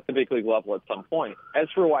at the big league level at some point. As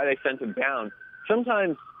for why they sent him down,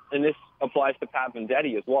 sometimes, and this applies to Pat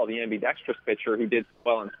Venditti as well, the ambidextrous pitcher who did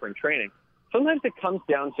well in spring training, sometimes it comes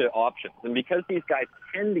down to options. And because these guys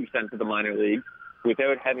can be sent to the minor leagues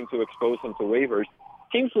without having to expose them to waivers,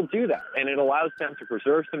 teams will do that, and it allows them to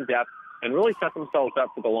preserve some depth and really set themselves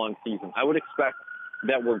up for the long season. I would expect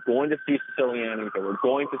that we're going to see Siciliani, that we're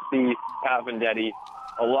going to see Pat Venditti.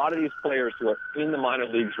 A lot of these players who are in the minor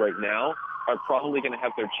leagues right now are probably going to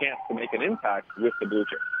have their chance to make an impact with the Blue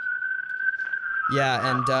Jays.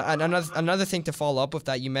 Yeah, and another thing to follow up with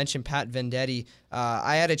that, you mentioned Pat Venditti.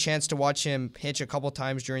 I had a chance to watch him pitch a couple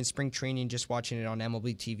times during spring training, just watching it on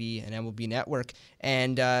MLB TV and MLB Network.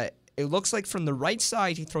 And it looks like from the right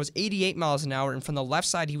side, he throws 88 miles an hour, and from the left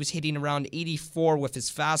side, he was hitting around 84 with his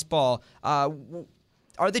fastball.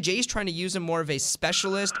 Are the Jays trying to use him more of a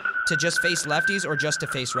specialist to just face lefties or just to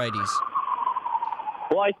face righties?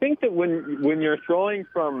 Well, I think that when you're throwing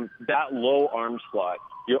from that low arm slot,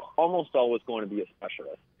 you're almost always going to be a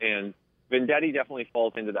specialist. And Venditti definitely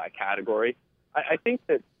falls into that category. I think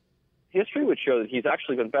that history would show that he's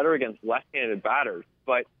actually been better against left-handed batters,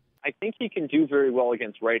 but I think he can do very well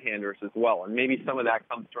against right-handers as well. And maybe some of that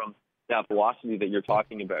comes from that velocity that you're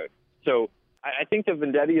talking about. So I think that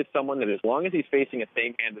Venditti is someone that as long as he's facing a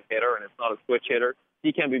same-handed hitter and it's not a switch hitter,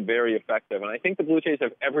 he can be very effective. And I think the Blue Jays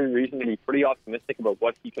have every reason to be pretty optimistic about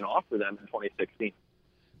what he can offer them in 2016.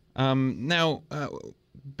 Now,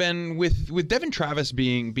 Ben, with Devin Travis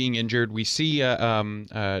being injured, we see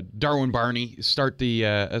Darwin Barney start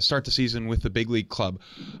the season with the big league club.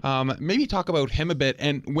 Maybe talk about him a bit.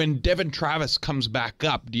 And when Devin Travis comes back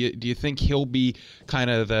up, do you think he'll be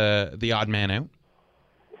kind of the odd man out?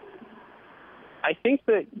 I think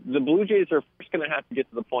that the Blue Jays are first going to have to get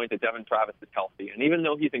to the point that Devin Travis is healthy. And even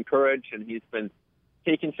though he's encouraged and he's been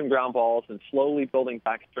taking some ground balls and slowly building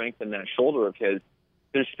back strength in that shoulder of his,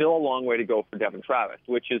 there's still a long way to go for Devin Travis,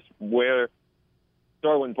 which is where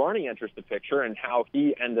Darwin Barney enters the picture and how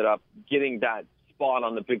he ended up getting that spot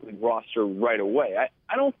on the big league roster right away.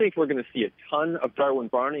 I don't think we're going to see a ton of Darwin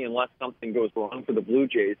Barney unless something goes wrong for the Blue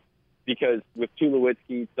Jays, because with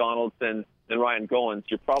Tulowitzki, Donaldson, and Ryan Goins,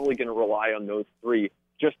 you're probably going to rely on those three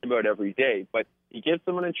just about every day. But he gives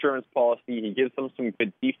them an insurance policy. He gives them some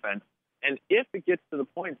good defense. And if it gets to the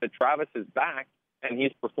point that Travis is back and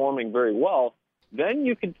he's performing very well, then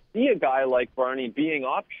you could see a guy like Barney being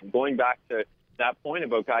optioned. Going back to that point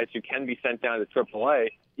about guys who can be sent down to AAA,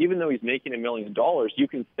 even though he's making $1 million, you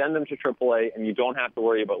can send them to AAA and you don't have to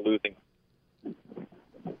worry about losing.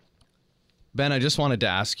 Ben, I just wanted to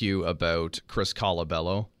ask you about Chris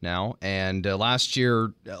Colabello now. And last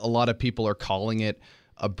year, a lot of people are calling it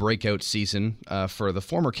a breakout season for the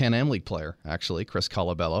former Can-Am League player, actually, Chris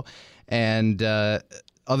Colabello. And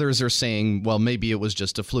others are saying, well, maybe it was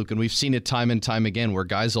just a fluke. And we've seen it time and time again where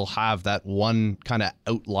guys will have that one kind of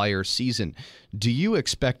outlier season. Do you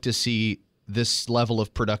expect to see this level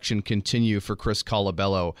of production continue for Chris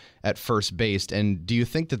Colabello at first base? And do you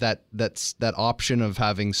think that option of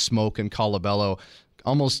having Smoke and Colabello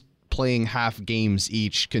almost playing half games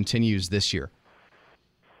each continues this year?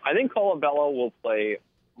 I think Colabello will play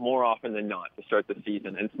more often than not to start the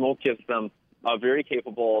season, and Smoke gives them a very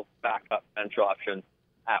capable backup bench option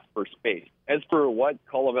at first base. As for what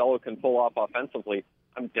Colabello can pull off offensively,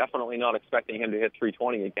 I'm definitely not expecting him to hit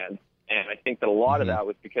 320 again. And I think that a lot of that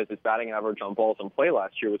was because his batting average on balls in play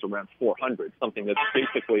last year was around 400, something that's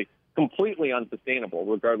basically completely unsustainable,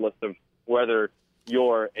 regardless of whether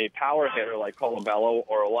you're a power hitter like Colabello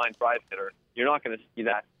or a line drive hitter. You're not going to see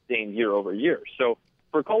that sustained year over year. So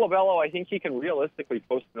for Colabello, I think he can realistically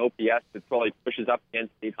post an OPS that probably pushes up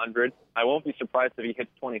against 800. I won't be surprised if he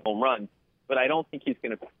hits 20 home runs, but I don't think he's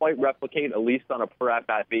going to quite replicate, at least on a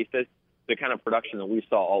per-at-bat basis, the kind of production that we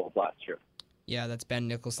saw all of last year. Yeah, that's Ben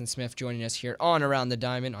Nicholson-Smith joining us here on Around the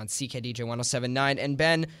Diamond on CKDJ 107.9. And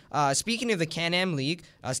Ben, speaking of the Can-Am League,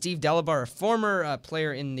 Steve Delabar, a former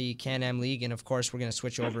player in the Can-Am League, and of course we're going to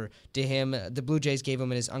switch over to him. The Blue Jays gave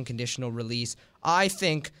him his unconditional release. I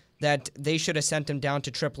think that they should have sent him down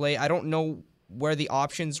to AAA. I don't know where the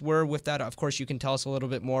options were with that. Of course, you can tell us a little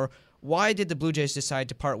bit more. Why did the Blue Jays decide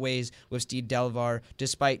to part ways with Steve Delabar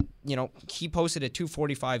despite, he posted a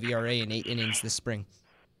 2.45 ERA in 8 innings this spring?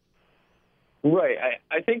 Right.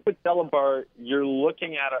 I think with Delabar, you're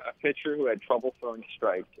looking at a pitcher who had trouble throwing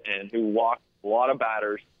strikes and who walked a lot of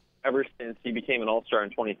batters ever since he became an All-Star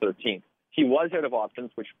in 2013. He was out of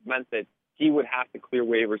options, which meant that he would have to clear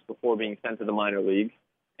waivers before being sent to the minor leagues.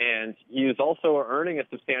 And he was also earning a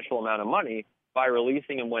substantial amount of money by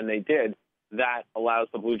releasing him when they did. That allows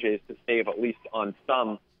the Blue Jays to save at least on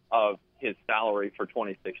some of his salary for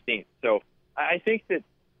 2016. So I think that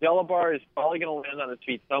Delabar is probably going to land on his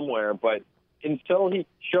feet somewhere, but until he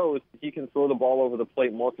shows that he can throw the ball over the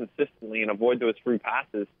plate more consistently and avoid those free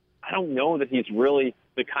passes, I don't know that he's really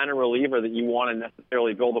the kind of reliever that you want to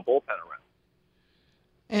necessarily build a bullpen around.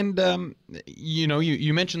 And,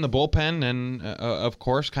 you mentioned the bullpen, and, of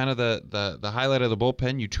course, kind of the highlight of the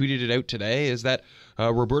bullpen, you tweeted it out today, is that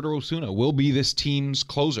Roberto Osuna will be this team's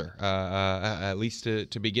closer, at least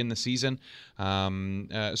to begin the season.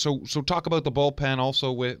 So talk about the bullpen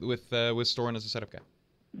also with Storen as a setup guy.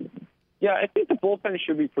 Yeah, I think the bullpen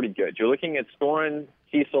should be pretty good. You're looking at Storen,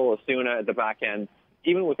 Cecil, Osuna at the back end.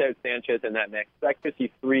 Even without Sanchez in that mix, that gives you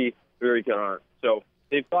 3 very good arms. So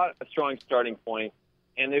they've got a strong starting point,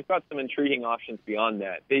 and they've got some intriguing options beyond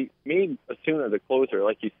that. They made Osuna the closer,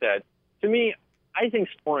 like you said. To me, I think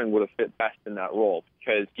Storen would have fit best in that role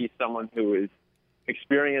because he's someone who is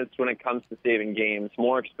experienced when it comes to saving games,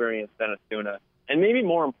 more experienced than Osuna. And maybe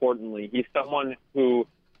more importantly, he's someone who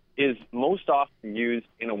is most often used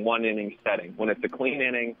in a one-inning setting, when it's a clean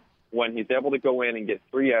inning, when he's able to go in and get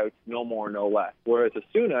 3 outs, no more, no less. Whereas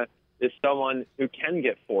Osuna is someone who can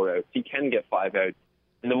get 4 outs, he can get 5 outs.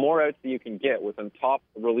 And the more outs that you can get with a top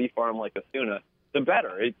relief arm like Osuna, the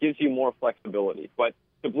better. It gives you more flexibility. But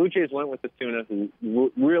the Blue Jays went with Osuna,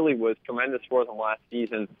 who really was tremendous for them last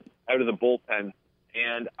season out of the bullpen.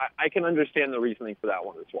 And I can understand the reasoning for that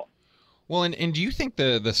one as well. Well, and do you think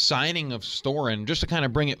the signing of Storen, just to kind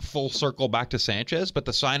of bring it full circle back to Sanchez, but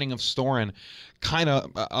the signing of Storen kind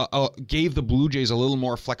of gave the Blue Jays a little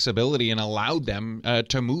more flexibility and allowed them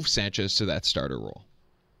to move Sanchez to that starter role?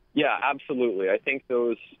 Yeah, absolutely. I think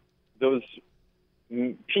those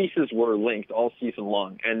pieces were linked all season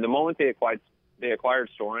long. And the moment they acquired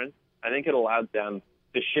Storen, I think it allowed them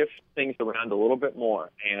to shift things around a little bit more.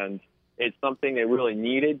 And it's something they really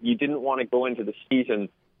needed. You didn't want to go into the season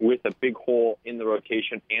with a big hole in the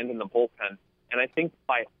rotation and in the bullpen. And I think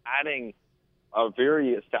by adding a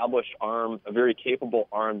very established arm, a very capable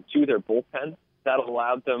arm to their bullpen, that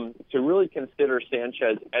allowed them to really consider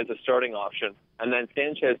Sanchez as a starting option. And then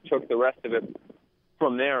Sanchez took the rest of it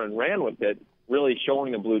from there and ran with it, really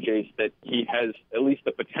showing the Blue Jays that he has at least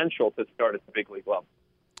the potential to start at the big league level.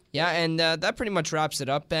 Yeah, and that pretty much wraps it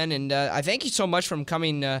up, Ben. And I thank you so much for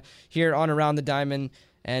coming here on Around the Diamond.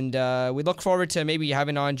 And we look forward to maybe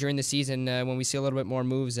having on during the season when we see a little bit more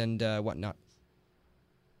moves and whatnot.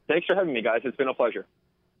 Thanks for having me, guys. It's been a pleasure.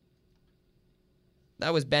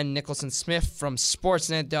 That was Ben Nicholson-Smith from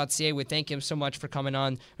Sportsnet.ca. We thank him so much for coming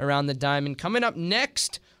on Around the Diamond. Coming up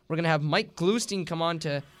next, we're going to have Mike Glustein come on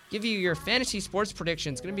to give you your fantasy sports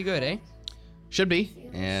predictions. It's going to be good, eh? Should be.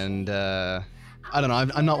 And I don't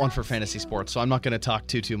know. I'm not one for fantasy sports, so I'm not going to talk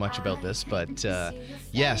too much about this. But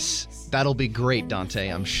yes, that'll be great, Dante.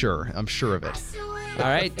 I'm sure. I'm sure of it. All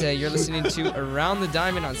right, you're listening to Around the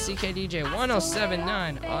Diamond on CKDJ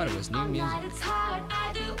 107.9, Ottawa's new music.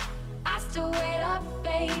 I still wait up,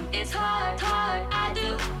 babe. It's hard, I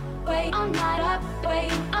do. Wait, I'm not up,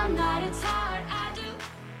 wait, I'm not, it's hard, I do.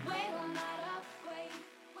 Wait, I'm not up, wait.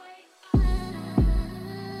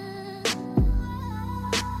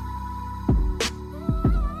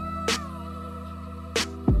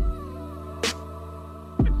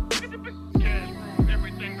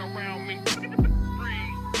 Everything around me, breathe,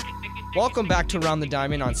 Welcome back to Around the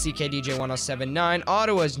Diamond on CKDJ 107.9,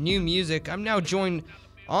 Ottawa's new music. I'm now joined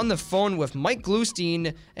on the phone with Mike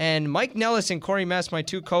Glustein, and Mike Nellis and Corey Mess, my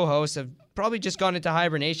two co-hosts, have probably just gone into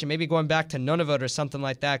hibernation, maybe going back to Nunavut or something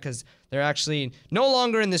like that, because they're actually no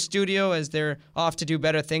longer in the studio as they're off to do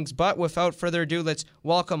better things. But without further ado, let's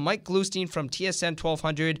welcome Mike Glustein from TSN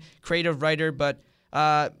 1200, creative writer, but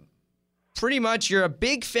pretty much you're a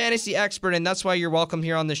big fantasy expert, and that's why you're welcome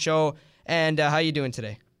here on the show. And how you doing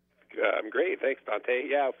today? I'm great, thanks, Dante.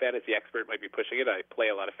 Yeah, fantasy expert might be pushing it. I play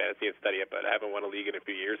a lot of fantasy and study it, but I haven't won a league in a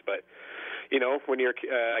few years. But, you know, when you're,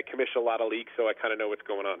 I commission a lot of leagues, so I kind of know what's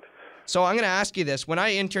going on. So I'm going to ask you this. When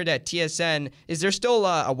I entered at TSN, is there still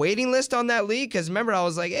a waiting list on that league? Because remember, I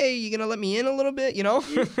was like, hey, you going to let me in a little bit, you know?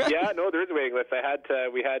 Yeah, no, there is a waiting list.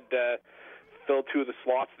 We had filled 2 of the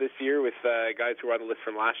slots this year with guys who were on the list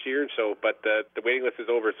from last year. So, but the waiting list is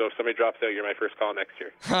over. So if somebody drops out, you're my first call next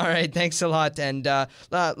year. All right, thanks a lot. And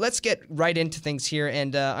let's get right into things here.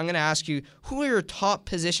 And I'm going to ask you, who are your top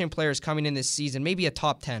position players coming in this season? Maybe a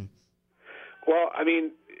top 10. Well, I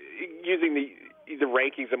mean, using the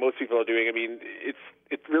rankings that most people are doing, I mean,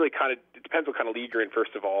 it's really kind of, it depends what kind of league you're in,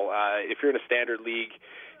 first of all. If you're in a standard league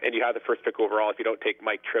and you have the first pick overall, if you don't take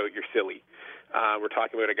Mike Trout, you're silly. We're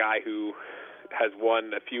talking about a guy who has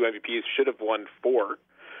won a few MVPs, should have won 4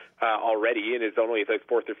 already, and is only his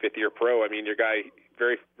 4th or 5th year pro. I mean, your guy,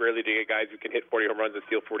 very rarely do you get guys who can hit 40 home runs and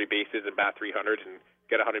steal 40 bases and bat 300 and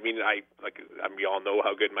get 100. I mean, we all know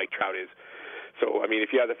how good Mike Trout is. So, I mean,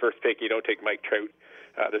 if you have the first pick, you don't take Mike Trout,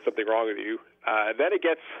 there's something wrong with you. Then it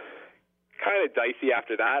gets kind of dicey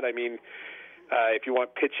after that. I mean, if you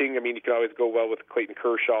want pitching, I mean, you can always go well with Clayton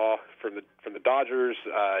Kershaw from the Dodgers,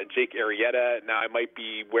 Jake Arrieta. Now, I might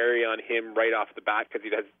be wary on him right off the bat because he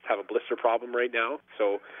does have a blister problem right now.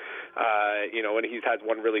 So, you know, and he's had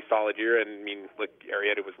one really solid year. And, I mean, look,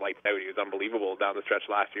 Arrieta was lights out. He was unbelievable down the stretch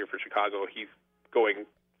last year for Chicago. He's going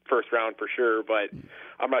first round for sure, but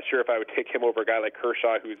I'm not sure if I would take him over a guy like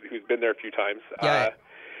Kershaw who's been there a few times. Yeah.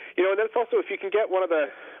 You know, and then it's also, if you can get one of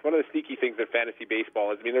the sneaky things in fantasy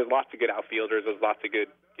baseball is, I mean, there's lots of good outfielders, there's lots of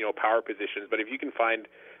good, you know, power positions, but if you can find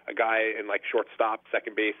a guy in like shortstop,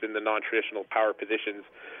 second base, in the non-traditional power positions,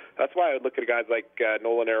 that's why I would look at guys like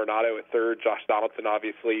Nolan Arenado at third, Josh Donaldson,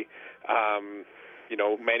 obviously, you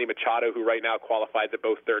know, Manny Machado, who right now qualifies at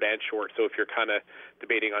both third and short. So if you're kind of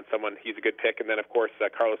debating on someone, he's a good pick. And then, of course,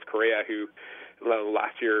 Carlos Correa, who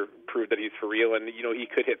last year proved that he's for real. And, you know, he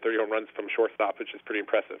could hit 30 home runs from shortstop, which is pretty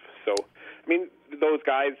impressive. So, I mean, those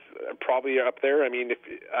guys probably are up there. I mean, if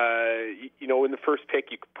you know, in the first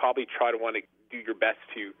pick, you could probably try to want to do your best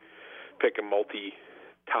to pick a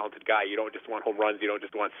multi-talented guy. You don't just want home runs. You don't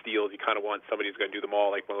just want steals. You kind of want somebody who's going to do them all,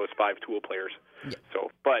 like one of those 5-tool players. Yeah. So,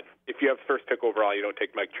 but if you have first pick overall, you don't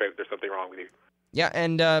take Mike Trout, there's something wrong with you. Yeah,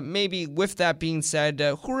 and maybe with that being said,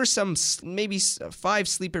 who are some maybe 5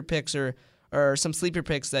 sleeper picks or some sleeper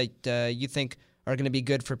picks that you think are going to be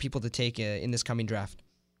good for people to take in this coming draft?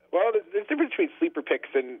 Well, there's a difference between sleeper picks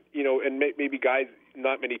and, you know, and maybe guys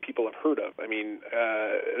not many people have heard of. I mean,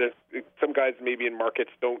 there's some guys maybe in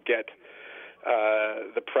markets don't get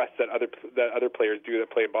the press that other players do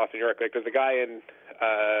that play in Boston, New York. Like there's a guy in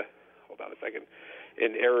hold on a second,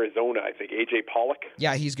 in Arizona, I think, AJ Pollock.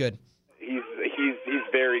 Yeah, he's good. He's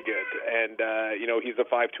very good, and you know, he's a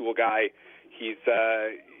 5-tool guy. He's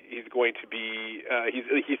going to be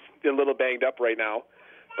he's a little banged up right now,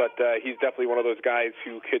 but he's definitely one of those guys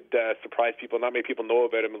who could surprise people. Not many people know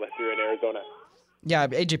about him unless you're in Arizona. Yeah,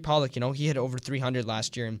 AJ Pollock, you know, he hit over 300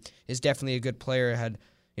 last year and is definitely a good player. Had,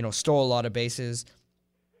 you know, stole a lot of bases.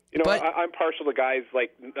 You know, but I'm partial to guys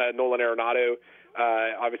like Nolan Arenado.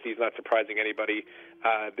 Obviously, he's not surprising anybody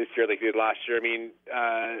this year like he did last year. I mean,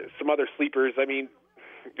 some other sleepers. I mean,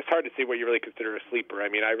 it's hard to say what you really consider a sleeper. I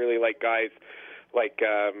mean, I really like guys like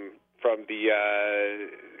from the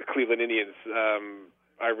Cleveland Indians.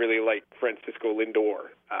 I really like Francisco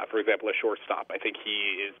Lindor, for example, a shortstop. I think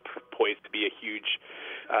he is poised to be a huge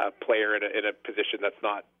player in a position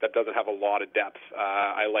that doesn't have a lot of depth.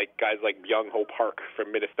 I like guys like Byung-Ho Park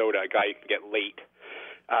from Minnesota, a guy you can get late,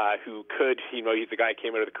 who could, you know, he's the guy who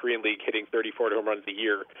came out of the Korean League hitting 30-40 home runs a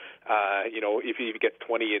year. You know, if he gets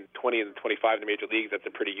 20 and 25 in the major leagues, that's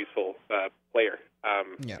a pretty useful player.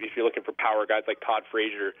 Yeah. If you're looking for power, guys like Todd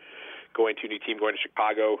Frazier, going to a new team, going to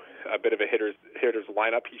Chicago, a bit of a hitter's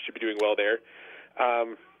lineup. He should be doing well there.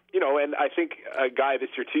 You know, and I think a guy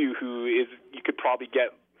this year too who is, you could probably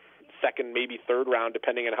get second, maybe third round,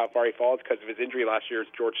 depending on how far he falls because of his injury last year, is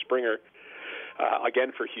George Springer.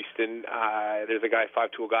 Again for Houston, there's a guy,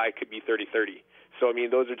 5-tool guy, could be 30-30. So I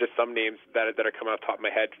mean, those are just some names that are coming off the top of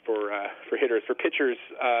my head for hitters. For pitchers,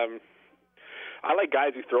 I like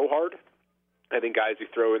guys who throw hard. I think guys who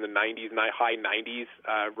throw in the 90s, high 90s,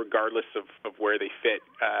 regardless of where they fit,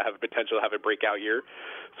 have a potential to have a breakout year.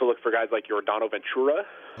 So look for guys like Giordano Ventura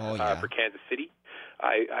for Kansas City.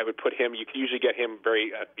 I would put him. You can usually get him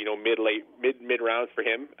very, mid rounds for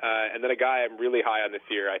him. And then a guy I'm really high on this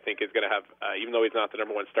year, I think is going to have, even though he's not the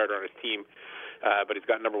number one starter on his team, but he's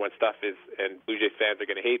got number one stuff. And Blue Jays fans are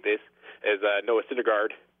going to hate this. Is Noah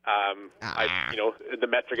Syndergaard. The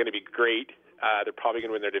Mets are going to be great. They're probably going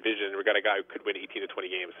to win their division. We've got a guy who could win 18 to 20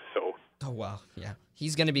 games. So. Oh, wow. Yeah.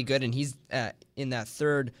 He's going to be good, and he's in that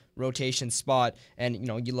third rotation spot. And,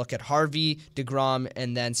 you look at Harvey, DeGrom,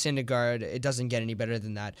 and then Syndergaard. It doesn't get any better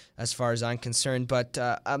than that as far as I'm concerned. But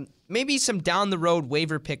maybe some down-the-road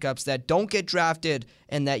waiver pickups that don't get drafted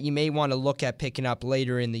and that you may want to look at picking up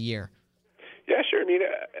later in the year. Yeah, sure. I mean,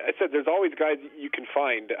 I said there's always guys you can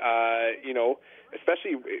find,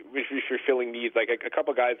 especially if you're filling needs. Like a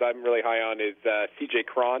couple guys I'm really high on is C.J.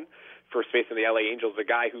 Cron, first base in the LA Angels, a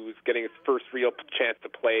guy who's getting his first real chance to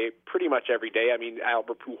play pretty much every day. I mean,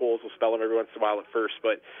 Albert Pujols will spell him every once in a while at first,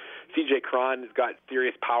 but C.J. Cron has got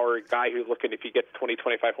serious power. A guy who's looking, if he gets 20,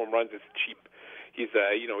 25 home runs, is cheap. He's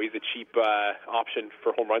a cheap option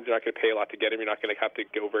for home runs. You're not going to pay a lot to get him. You're not going to have to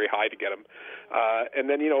go very high to get him. And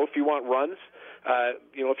then if you want runs,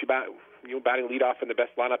 if you batting leadoff in the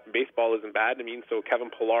best lineup in baseball isn't bad. I mean, so Kevin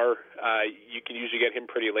Pillar, you can usually get him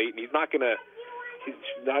pretty late, and he's not gonna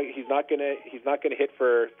hit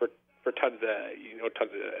for tons of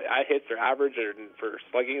hits or average or for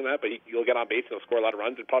slugging and that, but he'll get on base and he'll score a lot of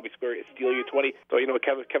runs and probably steal you 20. So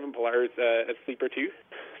Kevin Pillar is a sleeper too.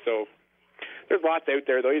 So there's lots out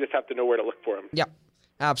there, though. You just have to know where to look for them. Yeah,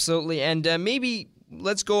 absolutely. And maybe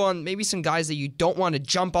let's go on maybe some guys that you don't want to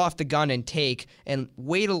jump off the gun and take and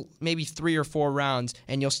wait maybe 3 or 4 rounds,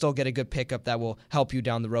 and you'll still get a good pickup that will help you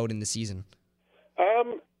down the road in the season.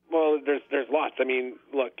 Well, there's lots. I mean,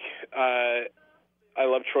 look, I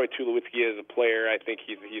love Troy Tulowitzki as a player. I think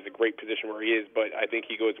he's a great position where he is, but I think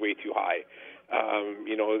he goes way too high.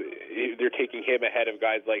 They're taking him ahead of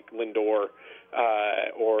guys like Lindor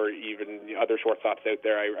or even other shortstops out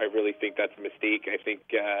there. I really think that's a mistake. I think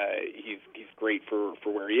he's great for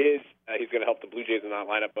where he is. He's going to help the Blue Jays in that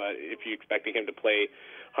lineup, but if you're expecting him to play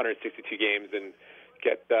 162 games and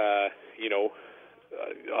get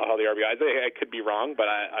all the RBIs, I could be wrong, but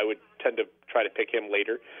I would tend to try to pick him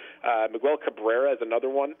later. Miguel Cabrera is another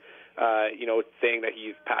one. Saying that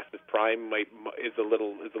he's past his prime is a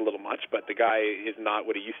little much, but the guy is not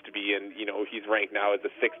what he used to be, and he's ranked now as the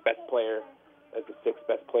sixth best player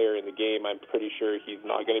in the game. I'm pretty sure he's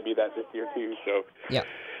not going to be that this year too. So yeah.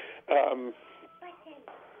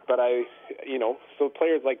 But so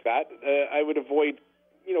players like that, I would avoid.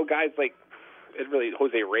 Guys like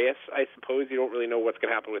Jose Reyes. I suppose you don't really know what's going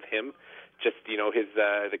to happen with him. Just his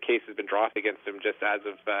the case has been dropped against him just as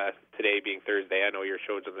of today being Thursday. I know your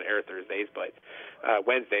show doesn't air Thursdays, but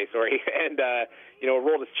Wednesday, sorry. And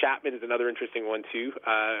Aroldis Chapman is another interesting one too.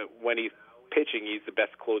 When he's pitching, he's the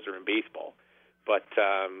best closer in baseball, but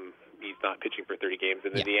he's not pitching for 30 games.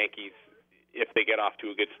 And then the Yankees, if they get off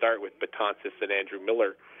to a good start with Betances and Andrew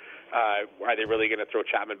Miller, are they really going to throw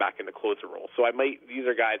Chapman back in the closer role? So these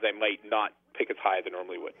are guys I might not pick as high as I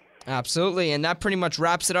normally would. Absolutely, and that pretty much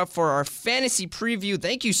wraps it up for our fantasy preview.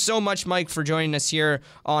 Thank you so much, Mike, for joining us here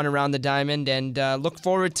on Around the Diamond, and look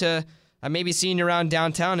forward to maybe seeing you around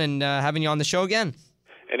downtown and having you on the show again.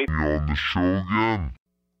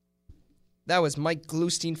 That was Mike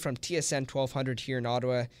Glustein from TSN 1200 here in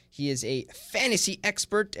Ottawa. He is a fantasy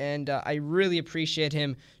expert, and I really appreciate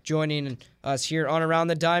him joining us here on Around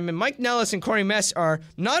the Diamond. Mike Nellis and Corey Mess are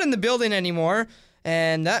not in the building anymore,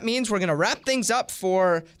 and that means we're going to wrap things up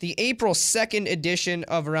for the April 2nd edition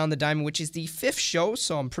of Around the Diamond, which is the 5th show,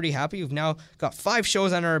 so I'm pretty happy. We've now got 5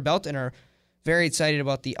 shows under our belt and are very excited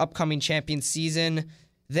about the upcoming champion season.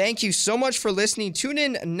 Thank you so much for listening. Tune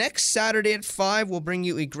in next Saturday at 5. We'll bring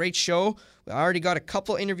you a great show. We already got a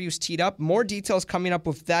couple interviews teed up. More details coming up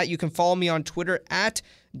with that. You can follow me on Twitter at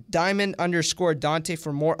Diamond_Dante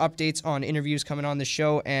for more updates on interviews coming on the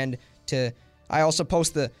show. And I also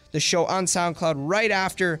post the show on SoundCloud right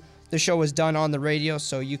after the show is done on the radio,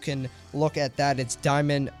 so you can look at that. It's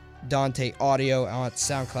Diamond Dante Audio on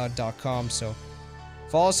SoundCloud.com. So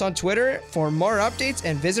follow us on Twitter for more updates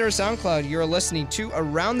and visit our SoundCloud. You're listening to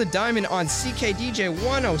Around the Diamond on CKDJ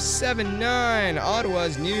 107.9,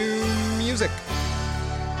 Ottawa's new music.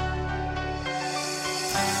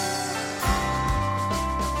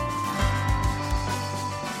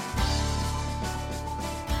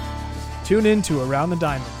 Tune in to Around the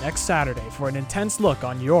Diamond next Saturday for an intense look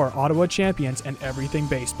on your Ottawa Champions and everything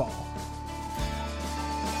baseball.